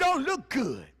things don't look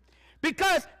good?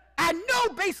 Because I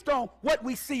know based on what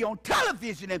we see on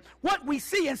television and what we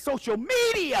see in social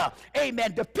media,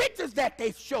 amen, the pictures that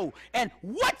they show and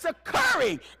what's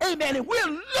occurring, amen, and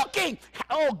we're looking,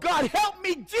 oh God, help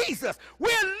me, Jesus, we're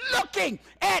looking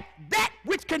at that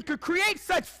which can create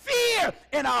such fear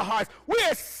in our hearts.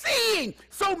 We're seeing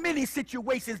so many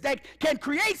situations that can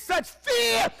create such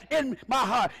fear in my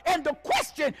heart. And the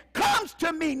question comes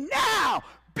to me now,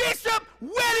 Bishop,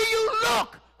 where do you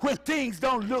look when things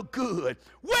don't look good?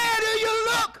 Where do you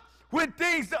look when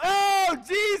things, oh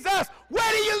Jesus,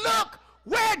 where do you look?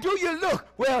 Where do you look?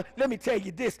 Well, let me tell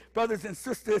you this, brothers and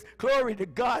sisters, glory to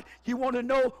God. You want to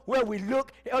know where we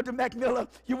look, Elder McMillan?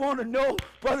 You want to know,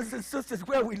 brothers and sisters,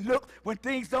 where we look when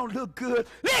things don't look good?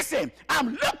 Listen,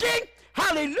 I'm looking,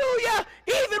 hallelujah,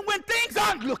 even when things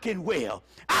aren't looking well.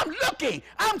 I'm looking.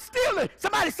 I'm still,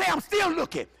 somebody say I'm still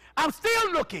looking. I'm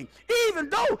still looking, even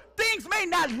though things may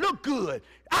not look good.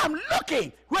 I'm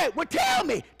looking. Wait, well, tell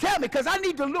me, because I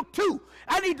need to look too.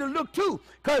 I need to look too,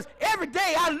 because every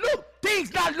day I look,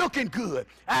 things not looking good.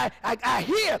 I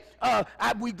hear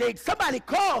somebody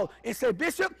called and said,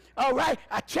 Bishop, all right,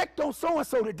 I checked on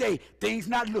so-and-so today. Things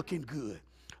not looking good.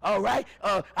 All right,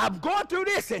 I'm going through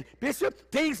this, and Bishop,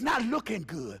 things not looking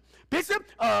good. Bishop,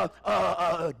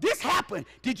 this happened.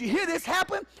 Did you hear this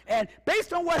happen? And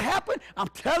based on what happened, I'm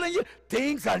telling you,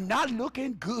 things are not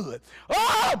looking good.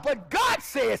 Oh, but God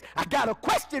says, I got a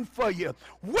question for you.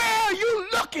 Where are you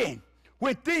looking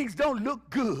when things don't look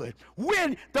good?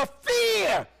 When the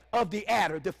fear of the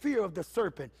adder, the fear of the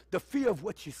serpent, the fear of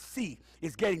what you see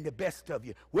is getting the best of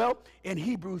you. Well, in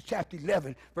Hebrews chapter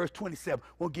 11, verse 27,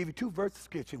 we'll give you 2 verses of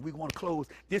scripture. We want to close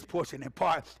this portion in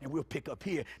part, and we'll pick up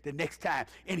here the next time.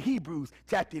 In Hebrews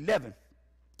chapter 11,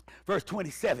 verse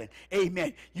 27,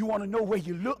 amen. You want to know where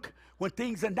you look when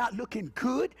things are not looking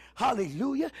good?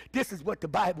 Hallelujah. This is what the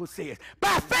Bible says.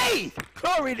 By faith,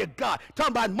 glory to God.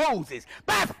 Talking about Moses.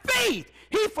 By faith,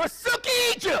 he forsook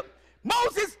Egypt.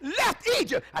 Moses left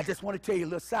Egypt. I just want to tell you a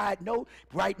little side note.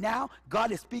 Right now,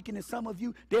 God is speaking to some of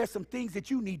you. There are some things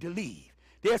that you need to leave.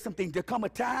 There's something. There come a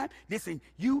time, listen,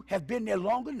 you have been there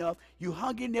long enough. You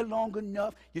hung in there long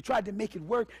enough. You tried to make it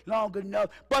work long enough.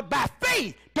 But by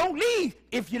faith, don't leave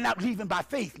if you're not leaving by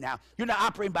faith now. You're not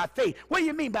operating by faith. What do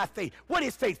you mean by faith? What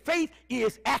is faith? Faith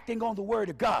is acting on the word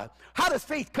of God. How does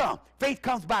faith come? Faith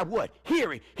comes by what?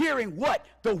 Hearing. Hearing what?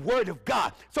 The word of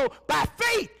God. So by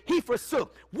faith, he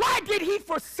forsook. Why did he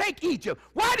forsake Egypt?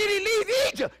 Why did he leave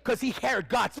Egypt? Because he heard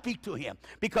God speak to him.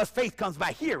 Because faith comes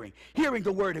by hearing. Hearing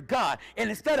the word of God. And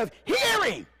instead of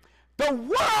hearing the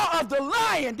roar of the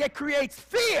lion that creates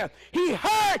fear, he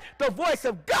heard the voice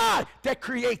of God that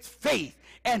creates faith.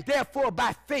 And therefore,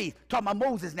 by faith, talking about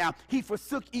Moses now, he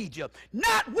forsook Egypt.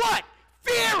 Not what?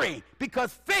 Fearing,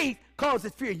 because faith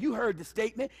causes fear. You heard the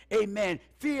statement, amen.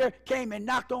 Fear came and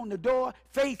knocked on the door.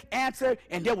 Faith answered,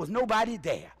 and there was nobody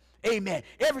there. Amen.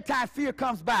 Every time fear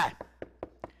comes by,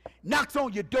 knocks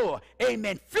on your door,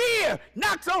 amen. Fear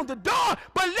knocks on the door,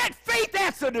 but let faith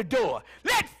answer the door.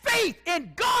 Let faith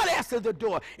in God answer the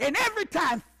door. And every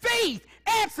time faith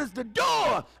answers the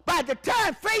door, by the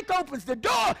time faith opens the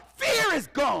door, fear is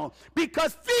gone.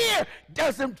 Because fear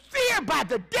by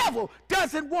the devil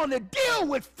doesn't want to deal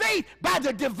with faith by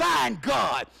the divine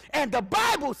God. And the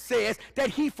Bible says that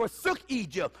he forsook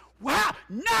Egypt. Wow,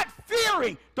 not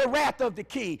fearing the wrath of the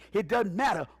king. It doesn't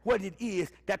matter what it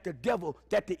is that the devil,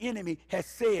 that the enemy has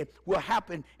said will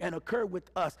happen and occur with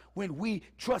us when we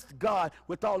trust God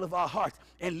with all of our hearts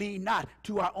and lean not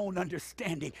to our own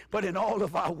understanding, but in all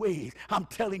of our ways. I'm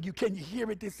telling you, can you hear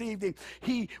it this evening?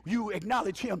 You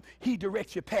acknowledge him, he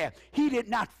directs your path. He did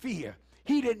not fear.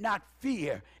 He did not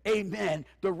fear, amen,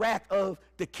 the wrath of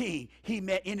the king. He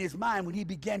meant in his mind when he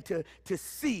began to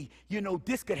see,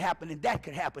 this could happen and that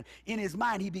could happen. In his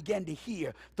mind, he began to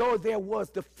hear. Though there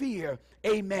was the fear,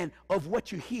 amen, of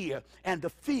what you hear and the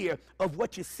fear of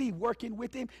what you see working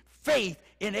with him, faith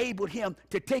enabled him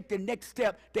to take the next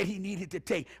step that he needed to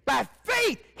take. By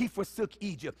faith, he forsook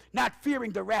Egypt, not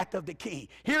fearing the wrath of the king.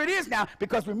 Here it is now,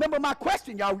 because remember my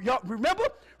question, y'all remember?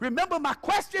 Remember my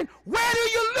question? Where do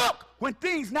you look when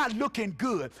things not looking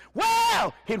good?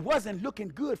 Well, it wasn't looking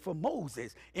good for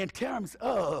Moses in terms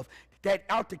of that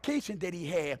altercation that he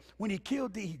had when he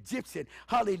killed the Egyptian,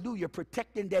 hallelujah,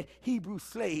 protecting that Hebrew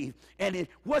slave. And it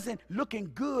wasn't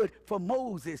looking good for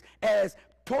Moses as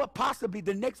possibly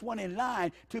the next one in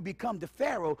line to become the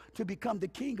Pharaoh, to become the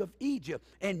king of Egypt.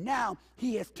 And now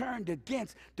he has turned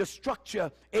against the structure,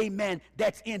 amen,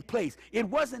 that's in place. It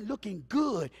wasn't looking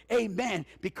good, amen,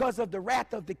 because of the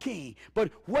wrath of the king.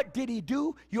 But what did he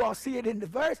do? You all see it in the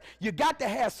verse. You got to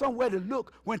have somewhere to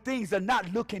look when things are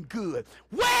not looking good.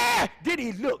 Where did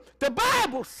he look? The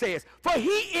Bible says, for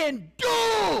he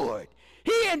endured.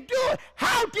 He endured.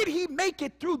 How did he make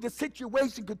it through the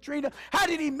situation, Katrina? How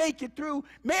did he make it through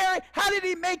Mary? How did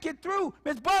he make it through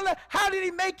Miss Butler? How did he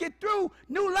make it through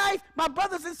New Life? My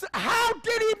brothers and sisters, how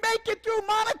did he make it through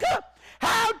Monica?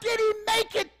 How did he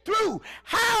make it through?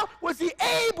 How was he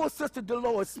able, Sister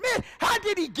Dolores Smith? How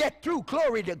did he get through?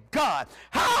 Glory to God.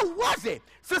 How was it,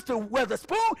 Sister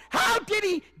Weatherspoon? How did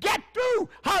he get through?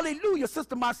 Hallelujah.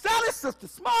 Sister Marcellus, Sister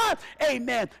Smart,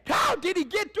 amen. How did he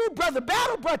get through? Brother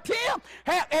Battle, Brother Tim,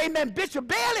 amen. Bishop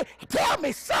Bailey, tell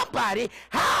me somebody,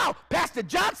 how? Pastor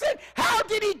Johnson, how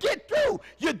did he get through?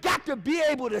 You got to be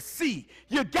able to see.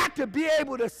 You got to be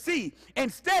able to see.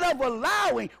 Instead of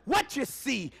allowing what you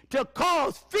see to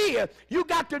cause fear, you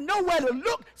got to know where to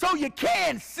look so you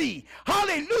can see.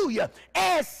 Hallelujah.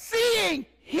 As seeing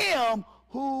him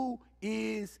who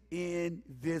is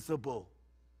invisible.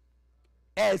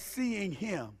 As seeing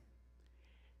him.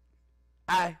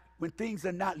 When things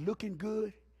are not looking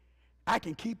good, I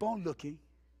can keep on looking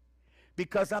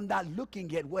because I'm not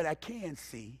looking at what I can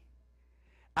see.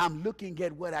 I'm looking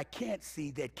at what I can't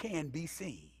see that can be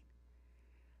seen.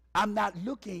 I'm not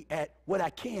looking at what I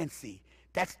can see.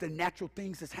 That's the natural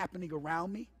things that's happening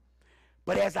around me.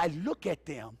 But as I look at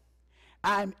them,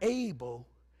 I'm able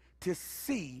to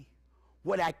see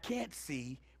what I can't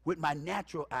see with my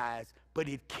natural eyes but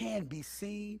it can be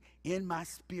seen in my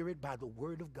spirit by the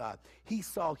word of God. He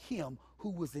saw him who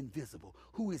was invisible.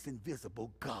 Who is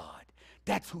invisible? God.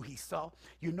 That's who he saw.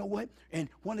 You know what? And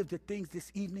one of the things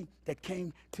this evening that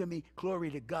came to me,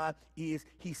 glory to God, is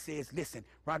he says, listen,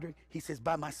 Roderick, he says,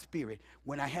 by my spirit,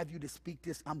 when I have you to speak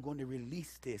this, I'm going to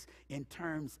release this in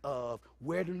terms of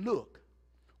where to look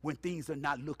when things are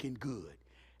not looking good.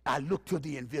 I look to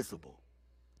the invisible.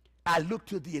 I look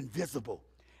to the invisible.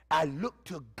 I look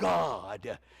to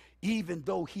God. Even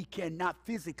though he cannot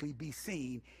physically be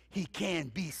seen, he can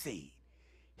be seen.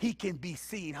 He can be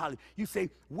seen. Hallelujah. You say,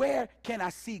 where can I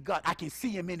see God? I can see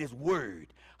him in his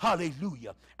word.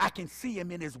 Hallelujah. I can see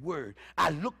him in his word. I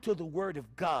look to the word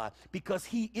of God because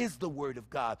he is the word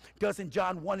of God. Doesn't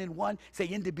John 1:1 say,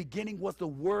 in the beginning was the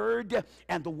word,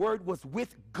 and the word was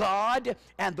with God,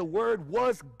 and the word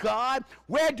was God?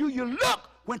 Where do you look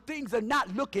when things are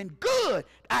not looking good?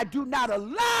 I do not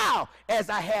allow, as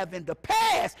I have in the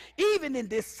past, even in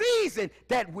this season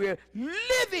that we're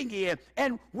living in.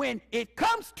 And when it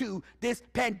comes to this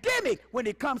pandemic, when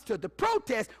it comes to the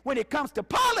protests, when it comes to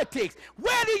politics,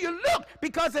 where do you look?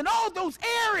 Because in all those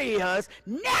areas,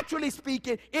 naturally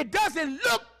speaking, it doesn't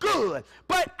look good.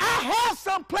 But I have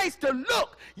some place to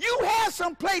look. You have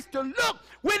some place to look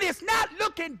when it's not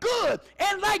looking good.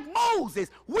 And like Moses,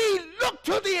 we look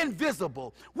to the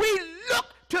invisible. We look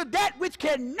to that which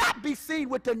cannot be seen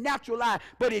with the natural eye,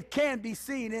 but it can be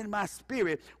seen in my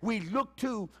spirit. We look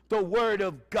to the word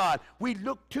of God. We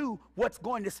look to what's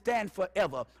going to stand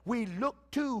forever. We look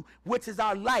to which is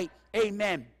our light,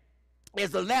 amen,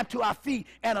 is a lamp to our feet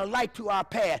and a light to our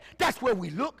path. That's where we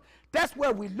look. That's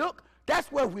where we look.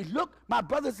 That's where we look, my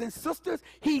brothers and sisters.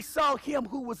 He saw him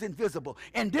who was invisible.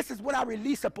 And this is what I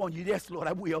release upon you. Yes, Lord,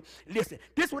 I will. Listen,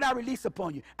 this is what I release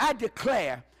upon you. I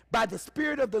declare by the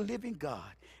Spirit of the living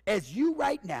God, as you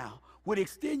right now would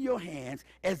extend your hands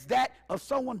as that of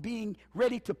someone being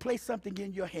ready to place something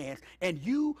in your hands, and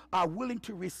you are willing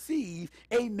to receive,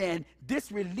 amen,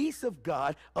 this release of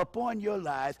God upon your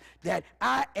lives, that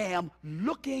I am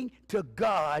looking to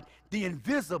God, the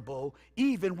invisible,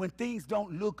 even when things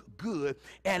don't look good,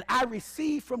 and I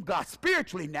receive from God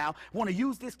spiritually. Now I want to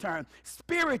use this term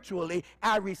spiritually.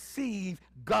 I receive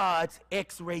God's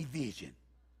x-ray vision.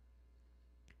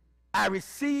 I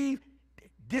receive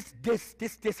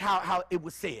this how it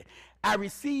was said. I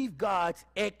receive God's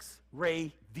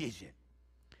x-ray vision.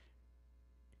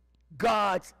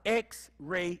 God's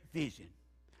x-ray vision.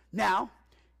 Now,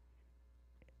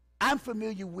 I'm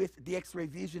familiar with the x-ray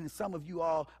vision, and some of you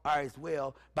all are as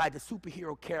well, by the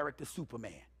superhero character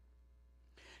Superman.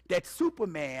 That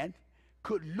Superman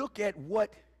could look at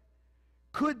what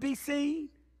could be seen.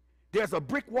 There's a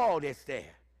brick wall that's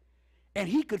there, and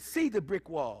he could see the brick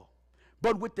wall.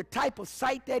 But with the type of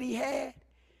sight that he had,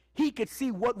 he could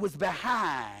see what was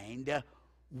behind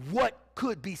what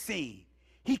could be seen.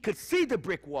 He could see the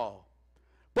brick wall,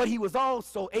 but he was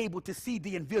also able to see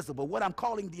the invisible. What I'm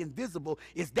calling the invisible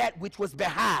is that which was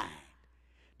behind,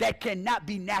 that cannot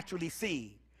be naturally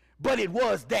seen, but it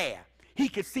was there. He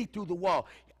could see through the wall.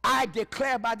 I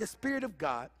declare by the Spirit of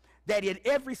God that in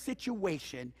every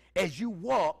situation, as you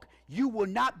walk, you will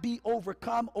not be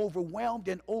overcome, overwhelmed,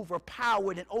 and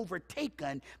overpowered and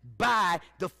overtaken by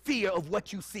the fear of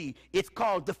what you see. It's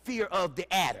called the fear of the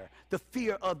adder, the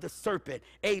fear of the serpent.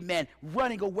 Amen.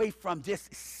 Running away from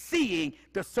just seeing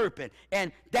the serpent.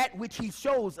 And that which he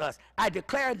shows us, I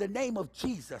declare in the name of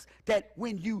Jesus that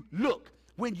when you look,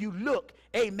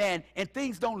 amen, and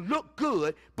things don't look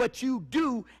good, but you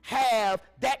do have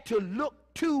that to look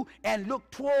to and look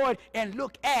toward and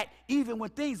look at, even when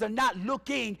things are not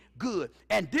looking good.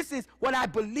 And this is what I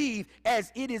believe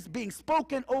as it is being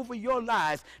spoken over your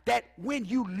lives, that when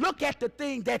you look at the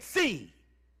thing that's seen,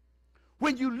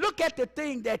 when you look at the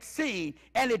thing that's seen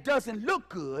and it doesn't look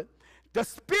good, the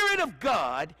Spirit of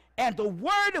God and the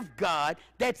Word of God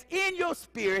that's in your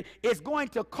spirit is going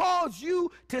to cause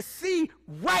you to see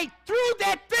right through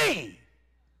that thing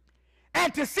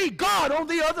and to see God on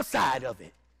the other side of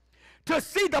it. To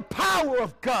see the power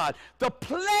of God, the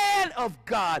plan of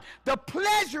God, the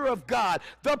pleasure of God,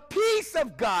 the peace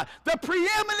of God, the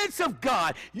preeminence of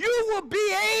God. You will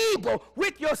be able,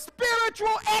 with your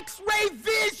spiritual x-ray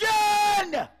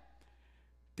vision,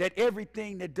 that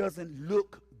everything that doesn't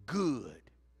look good,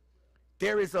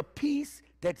 there is a peace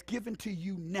that's given to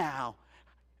you now.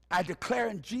 I declare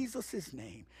in Jesus'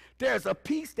 name, there's a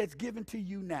peace that's given to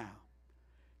you now,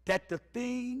 that the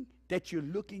thing that you're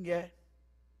looking at,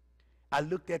 I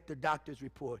looked at the doctor's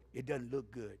report. It doesn't look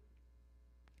good.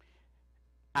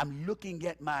 I'm looking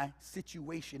at my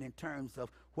situation in terms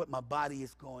of what my body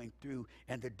is going through,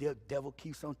 and the devil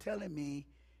keeps on telling me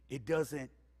it doesn't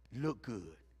look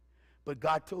good. But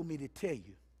God told me to tell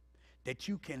you that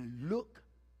you can look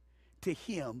to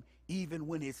him even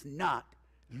when it's not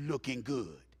looking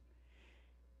good.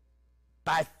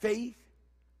 By faith,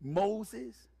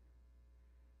 Moses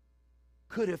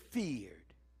could have feared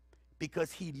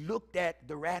because he looked at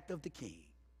the wrath of the king.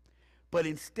 But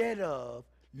instead of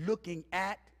looking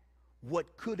at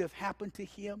what could have happened to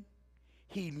him,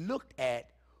 he looked at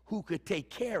who could take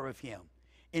care of him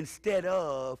instead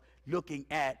of looking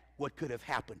at what could have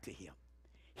happened to him.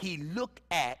 He looked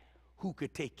at who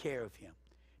could take care of him.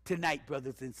 Tonight,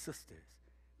 brothers and sisters,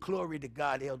 glory to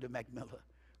God, Elder McMillan.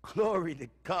 Glory to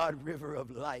God, River of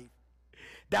Life.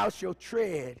 Thou shalt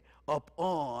tread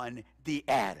upon the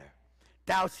adder.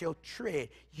 Thou shalt tread.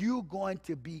 You're going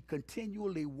to be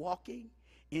continually walking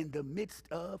in the midst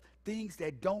of things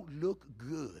that don't look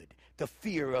good. The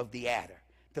fear of the adder.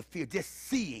 The fear, just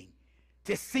seeing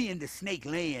the snake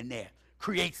laying there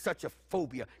creates such a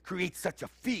phobia, creates such a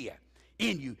fear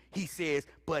in you. He says,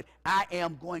 but I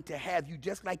am going to have you,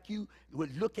 just like you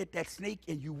would look at that snake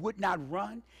and you would not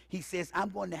run. He says, I'm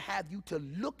going to have you to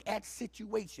look at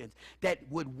situations that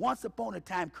would once upon a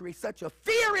time create such a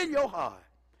fear in your heart.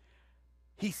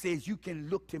 He says, you can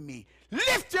look to me.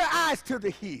 Lift your eyes to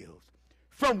the hills,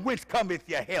 from whence cometh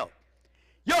your help.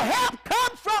 Your help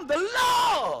comes from the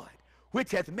Lord,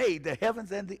 which hath made the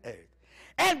heavens and the earth.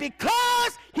 And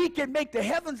because he can make the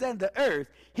heavens and the earth,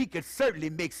 he could certainly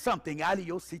make something out of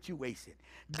your situation.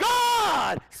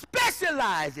 God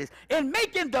specializes in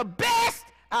making the best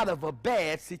out of a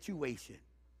bad situation.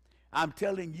 I'm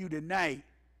telling you tonight,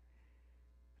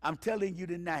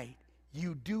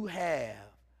 you do have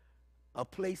a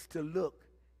place to look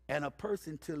and a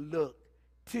person to look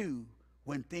to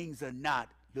when things are not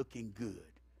looking good.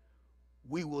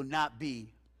 We will not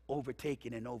be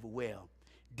overtaken and overwhelmed.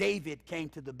 David came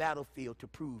to the battlefield to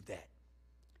prove that.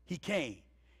 He came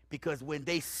because when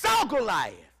they saw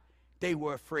Goliath, they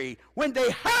were afraid. When they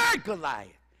heard Goliath,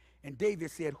 and David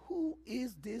said, who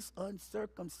is this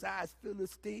uncircumcised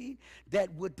Philistine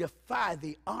that would defy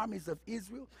the armies of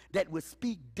Israel, that would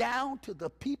speak down to the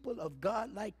people of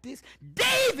God like this?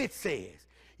 David says,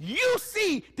 you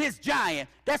see this giant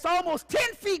that's almost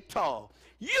 10 feet tall.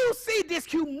 You see this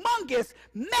humongous,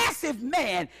 massive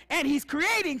man, and he's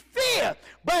creating fear.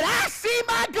 But I see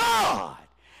my God.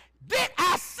 Then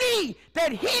I see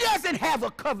that he doesn't have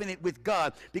a covenant with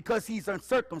God because he's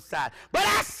uncircumcised. But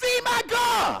I see my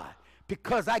God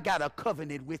because I got a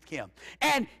covenant with him.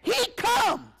 And he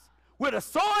comes with a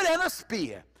sword and a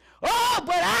spear. Oh,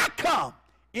 but I come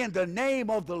in the name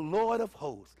of the Lord of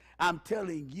hosts. I'm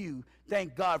telling you,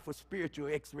 thank God for spiritual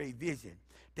x-ray vision,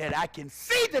 that I can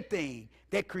see the thing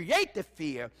that create the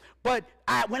fear, but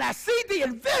when I see the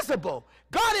invisible,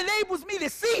 God enables me to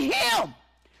see him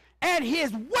and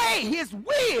his way, his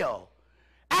will.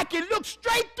 I can look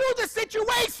straight through the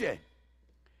situation,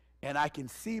 and I can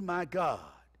see my God,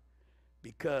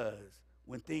 because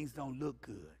when things don't look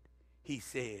good, he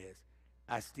says,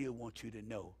 I still want you to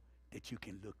know that you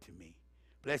can look to me.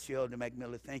 Bless you, Elder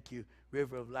McMillan. Thank you,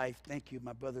 River of Life. Thank you,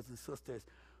 my brothers and sisters,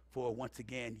 for once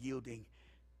again yielding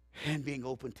and being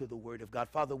open to the word of God.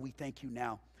 Father, we thank you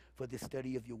now for this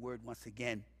study of your word once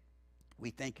again. We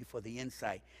thank you for the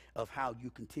insight of how you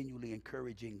continually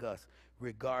encouraging us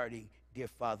regarding, dear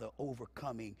Father,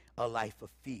 overcoming a life of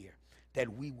fear,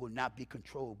 that we will not be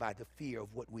controlled by the fear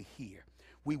of what we hear.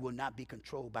 We will not be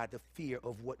controlled by the fear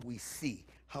of what we see.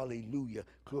 Hallelujah.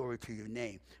 Glory to your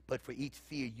name. But for each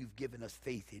fear, you've given us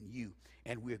faith in you.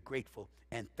 And we're grateful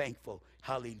and thankful,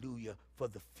 hallelujah, for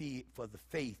the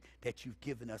faith that you've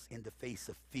given us in the face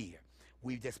of fear.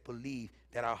 We just believe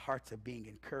that our hearts are being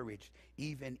encouraged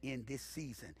even in this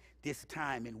season, this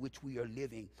time in which we are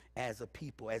living as a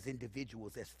people, as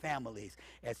individuals, as families,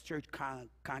 as church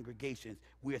congregations.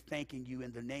 We are thanking you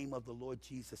in the name of the Lord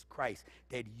Jesus Christ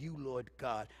that you, Lord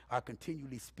God, are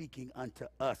continually speaking unto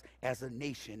us as a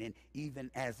nation and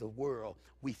even as a world.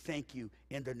 We thank you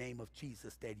in the name of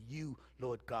Jesus that you,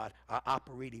 Lord God, are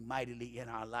operating mightily in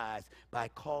our lives by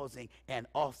causing an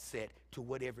offset to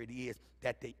whatever it is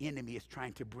that the enemy is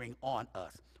trying to bring on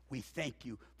us. We thank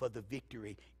you for the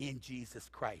victory in Jesus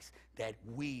Christ, that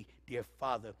we, dear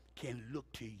Father, can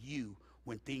look to you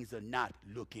when things are not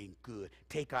looking good.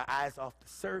 Take our eyes off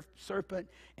the serpent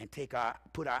and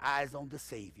put our eyes on the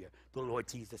Savior, the Lord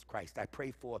Jesus Christ. I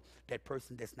pray for that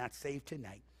person that's not saved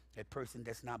tonight, that person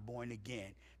that's not born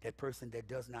again, that person that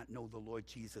does not know the Lord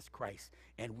Jesus Christ.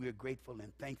 And we're grateful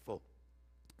and thankful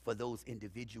for those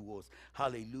individuals,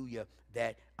 hallelujah,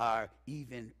 that are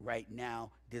even right now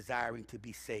desiring to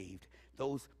be saved.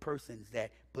 Those persons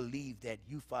that believe that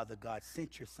you, Father God,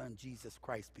 sent your son Jesus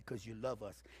Christ because you love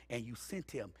us, and you sent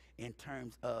him in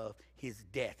terms of his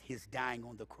death, his dying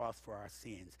on the cross for our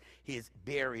sins, his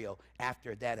burial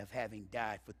after that of having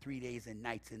died for 3 days and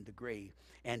nights in the grave,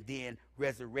 and then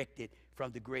resurrected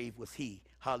from the grave was he.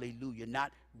 Hallelujah.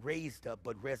 Not raised up,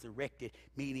 but resurrected,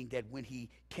 meaning that when he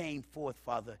came forth,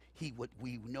 Father,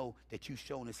 we know that you've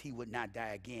shown us he would not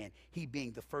die again. He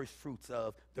being the first fruits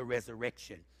of the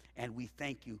resurrection. And we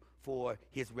thank you for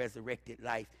his resurrected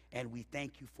life, and we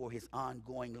thank you for his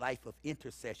ongoing life of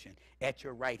intercession. At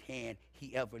your right hand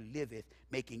he ever liveth,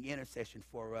 making intercession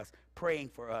for us, praying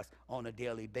for us on a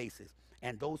daily basis.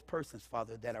 And those persons,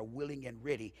 Father, that are willing and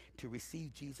ready to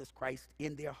receive Jesus Christ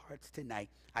in their hearts tonight,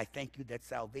 I thank you that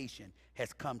salvation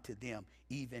has come to them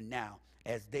even now,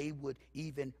 as they would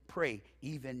even pray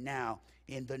even now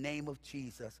in the name of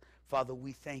Jesus. Father,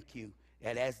 we thank you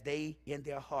that as they in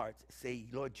their hearts say,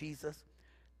 Lord Jesus,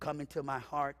 come into my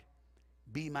heart,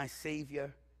 be my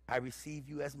Savior, I receive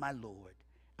you as my Lord.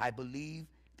 I believe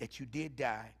that you did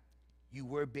die, you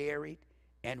were buried,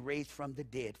 and raised from the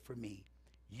dead for me.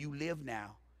 You live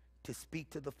now to speak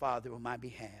to the Father on my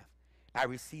behalf. I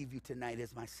receive you tonight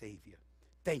as my Savior.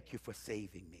 Thank you for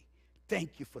saving me.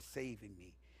 Thank you for saving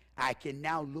me. I can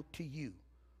now look to you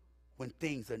when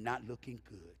things are not looking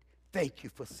good. Thank you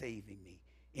for saving me.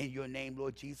 In your name,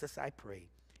 Lord Jesus, I pray.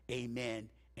 Amen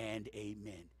and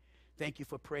amen. Thank you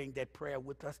for praying that prayer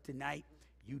with us tonight.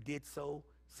 You did so.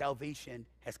 Salvation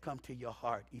has come to your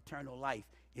heart. Eternal life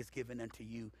is given unto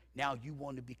you. Now you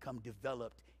want to become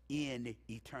developed in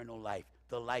eternal life,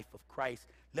 the life of Christ.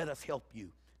 Let us help you.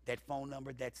 That phone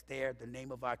number that's there, the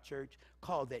name of our church,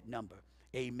 call that number.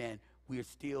 Amen. We're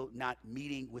still not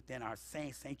meeting within our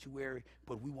sanctuary,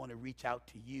 but we want to reach out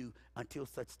to you until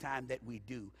such time that we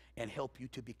do, and help you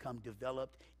to become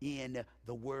developed in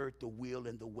the word, the will,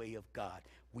 and the way of God.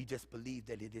 We just believe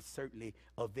that it is certainly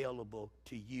available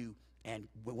to you, and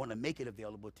we want to make it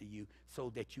available to you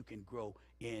so that you can grow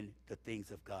in the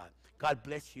things of God. God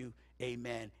bless you.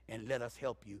 Amen. And let us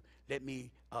help you. Let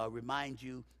me remind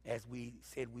you, as we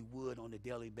said we would on a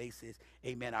daily basis,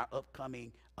 amen, our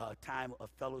upcoming time of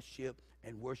fellowship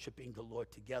and worshiping the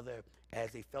Lord together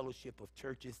as a fellowship of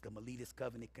churches, the Miletus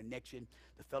Covenant Connection,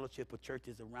 the fellowship of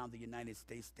churches around the United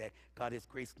States that God has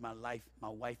graced my life, my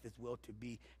wife as well,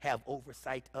 to have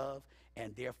oversight of.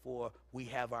 And therefore, we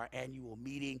have our annual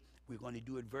meeting. We're going to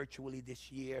do it virtually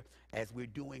this year, as we're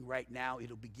doing right now.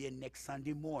 It'll begin next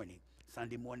Sunday morning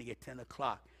at 10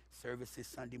 o'clock. Services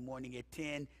Sunday morning at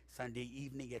 10, Sunday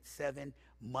evening at 7,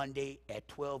 Monday at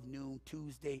 12 noon,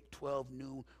 Tuesday 12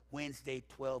 noon, Wednesday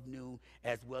 12 noon,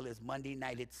 as well as Monday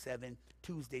night at 7,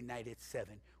 Tuesday night at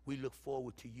 7. We look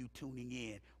forward to you tuning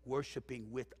in, worshiping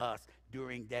with us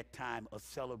during that time of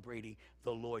celebrating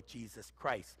the Lord Jesus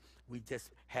Christ. We just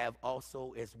have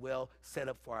also as well set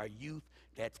up for our youth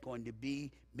that's going to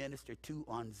be ministered to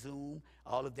on Zoom.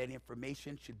 All of that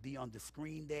information should be on the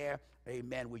screen there,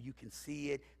 amen, where you can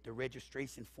see it, the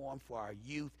registration form for our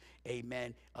youth,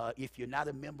 amen. If you're not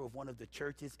a member of one of the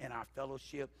churches in our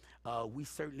fellowship, we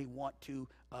certainly want to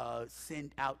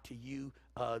send out to you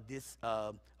this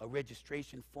a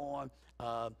registration form.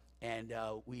 And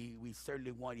we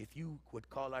certainly want, if you would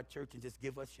call our church and just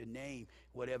give us your name,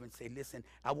 whatever, and say, listen,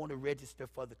 I want to register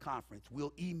for the conference.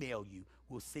 We'll email you.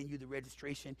 We'll send you the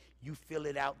registration. You fill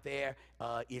it out there.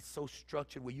 It's so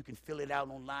structured where you can fill it out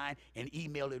online and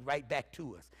email it right back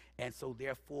to us. And so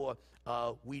therefore,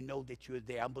 we know that you're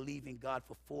there. I'm believing God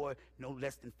for no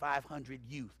less than 500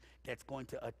 youth that's going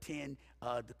to attend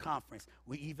the conference.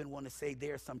 We even want to say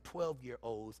there are some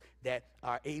 12-year-olds that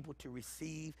are able to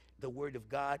receive the word of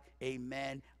God,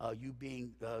 amen, you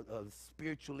being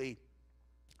spiritually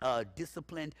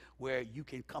disciplined, where you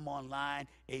can come online,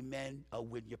 amen,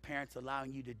 with your parents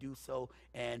allowing you to do so.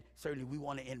 And certainly we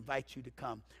want to invite you to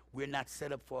come. We're not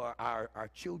set up for our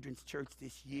children's church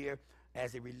this year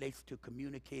as it relates to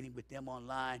communicating with them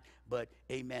online, but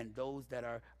amen, those that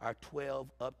are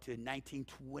 12 up to 19,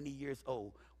 20 years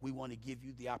old, we want to give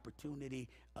you the opportunity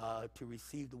to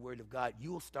receive the word of God.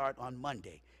 You'll start on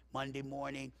Monday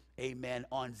morning, amen,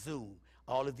 on Zoom.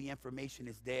 All of the information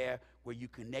is there where you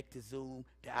connect to Zoom,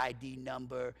 the ID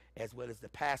number, as well as the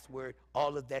password.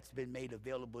 All of that's been made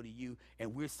available to you,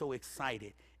 and we're so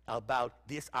excited about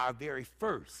this, our very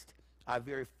first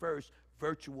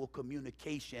virtual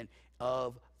communication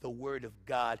of the Word of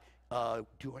God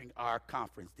during our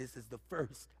conference. This is the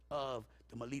first of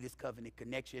the Miletus Covenant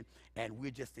Connection, and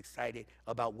we're just excited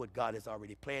about what God has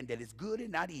already planned, that is good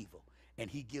and not evil. And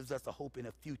he gives us a hope in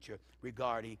a future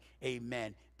regarding,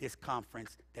 amen, this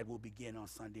conference that will begin on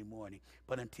Sunday morning.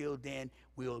 But until then,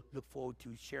 we'll look forward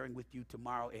to sharing with you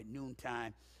tomorrow at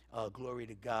noontime. Glory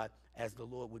to God, as the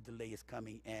Lord would delay his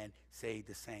coming and say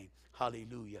the same.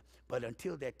 Hallelujah. But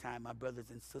until that time, my brothers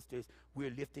and sisters,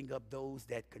 we're lifting up those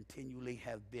that continually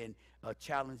have been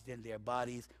challenged in their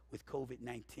bodies with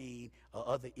COVID-19,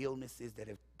 other illnesses that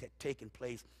have taken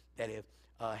place, that have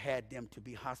had them to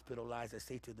be hospitalized. I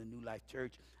say to the New Life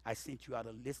Church, I sent you out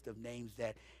a list of names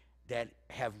that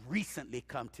have recently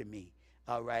come to me,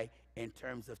 all right, in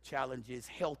terms of challenges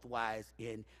health-wise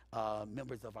in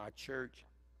members of our church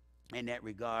in that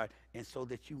regard, and so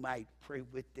that you might pray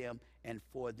with them and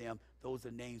for them. Those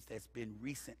are names that's been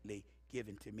recently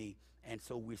given to me, and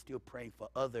so we're still praying for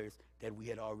others that we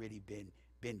had already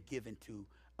been given to.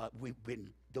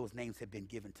 Those names have been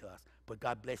given to us. But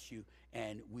God bless you,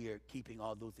 and we are keeping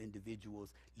all those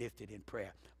individuals lifted in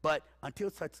prayer. But until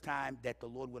such time that the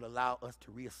Lord would allow us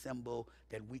to reassemble,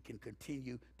 that we can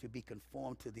continue to be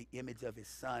conformed to the image of his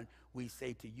Son, we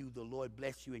say to you, the Lord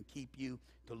bless you and keep you.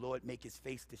 The Lord make his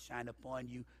face to shine upon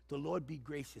you. The Lord be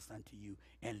gracious unto you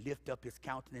and lift up his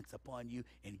countenance upon you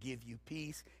and give you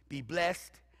peace. Be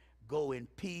blessed, go in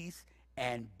peace,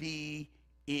 and be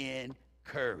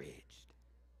encouraged.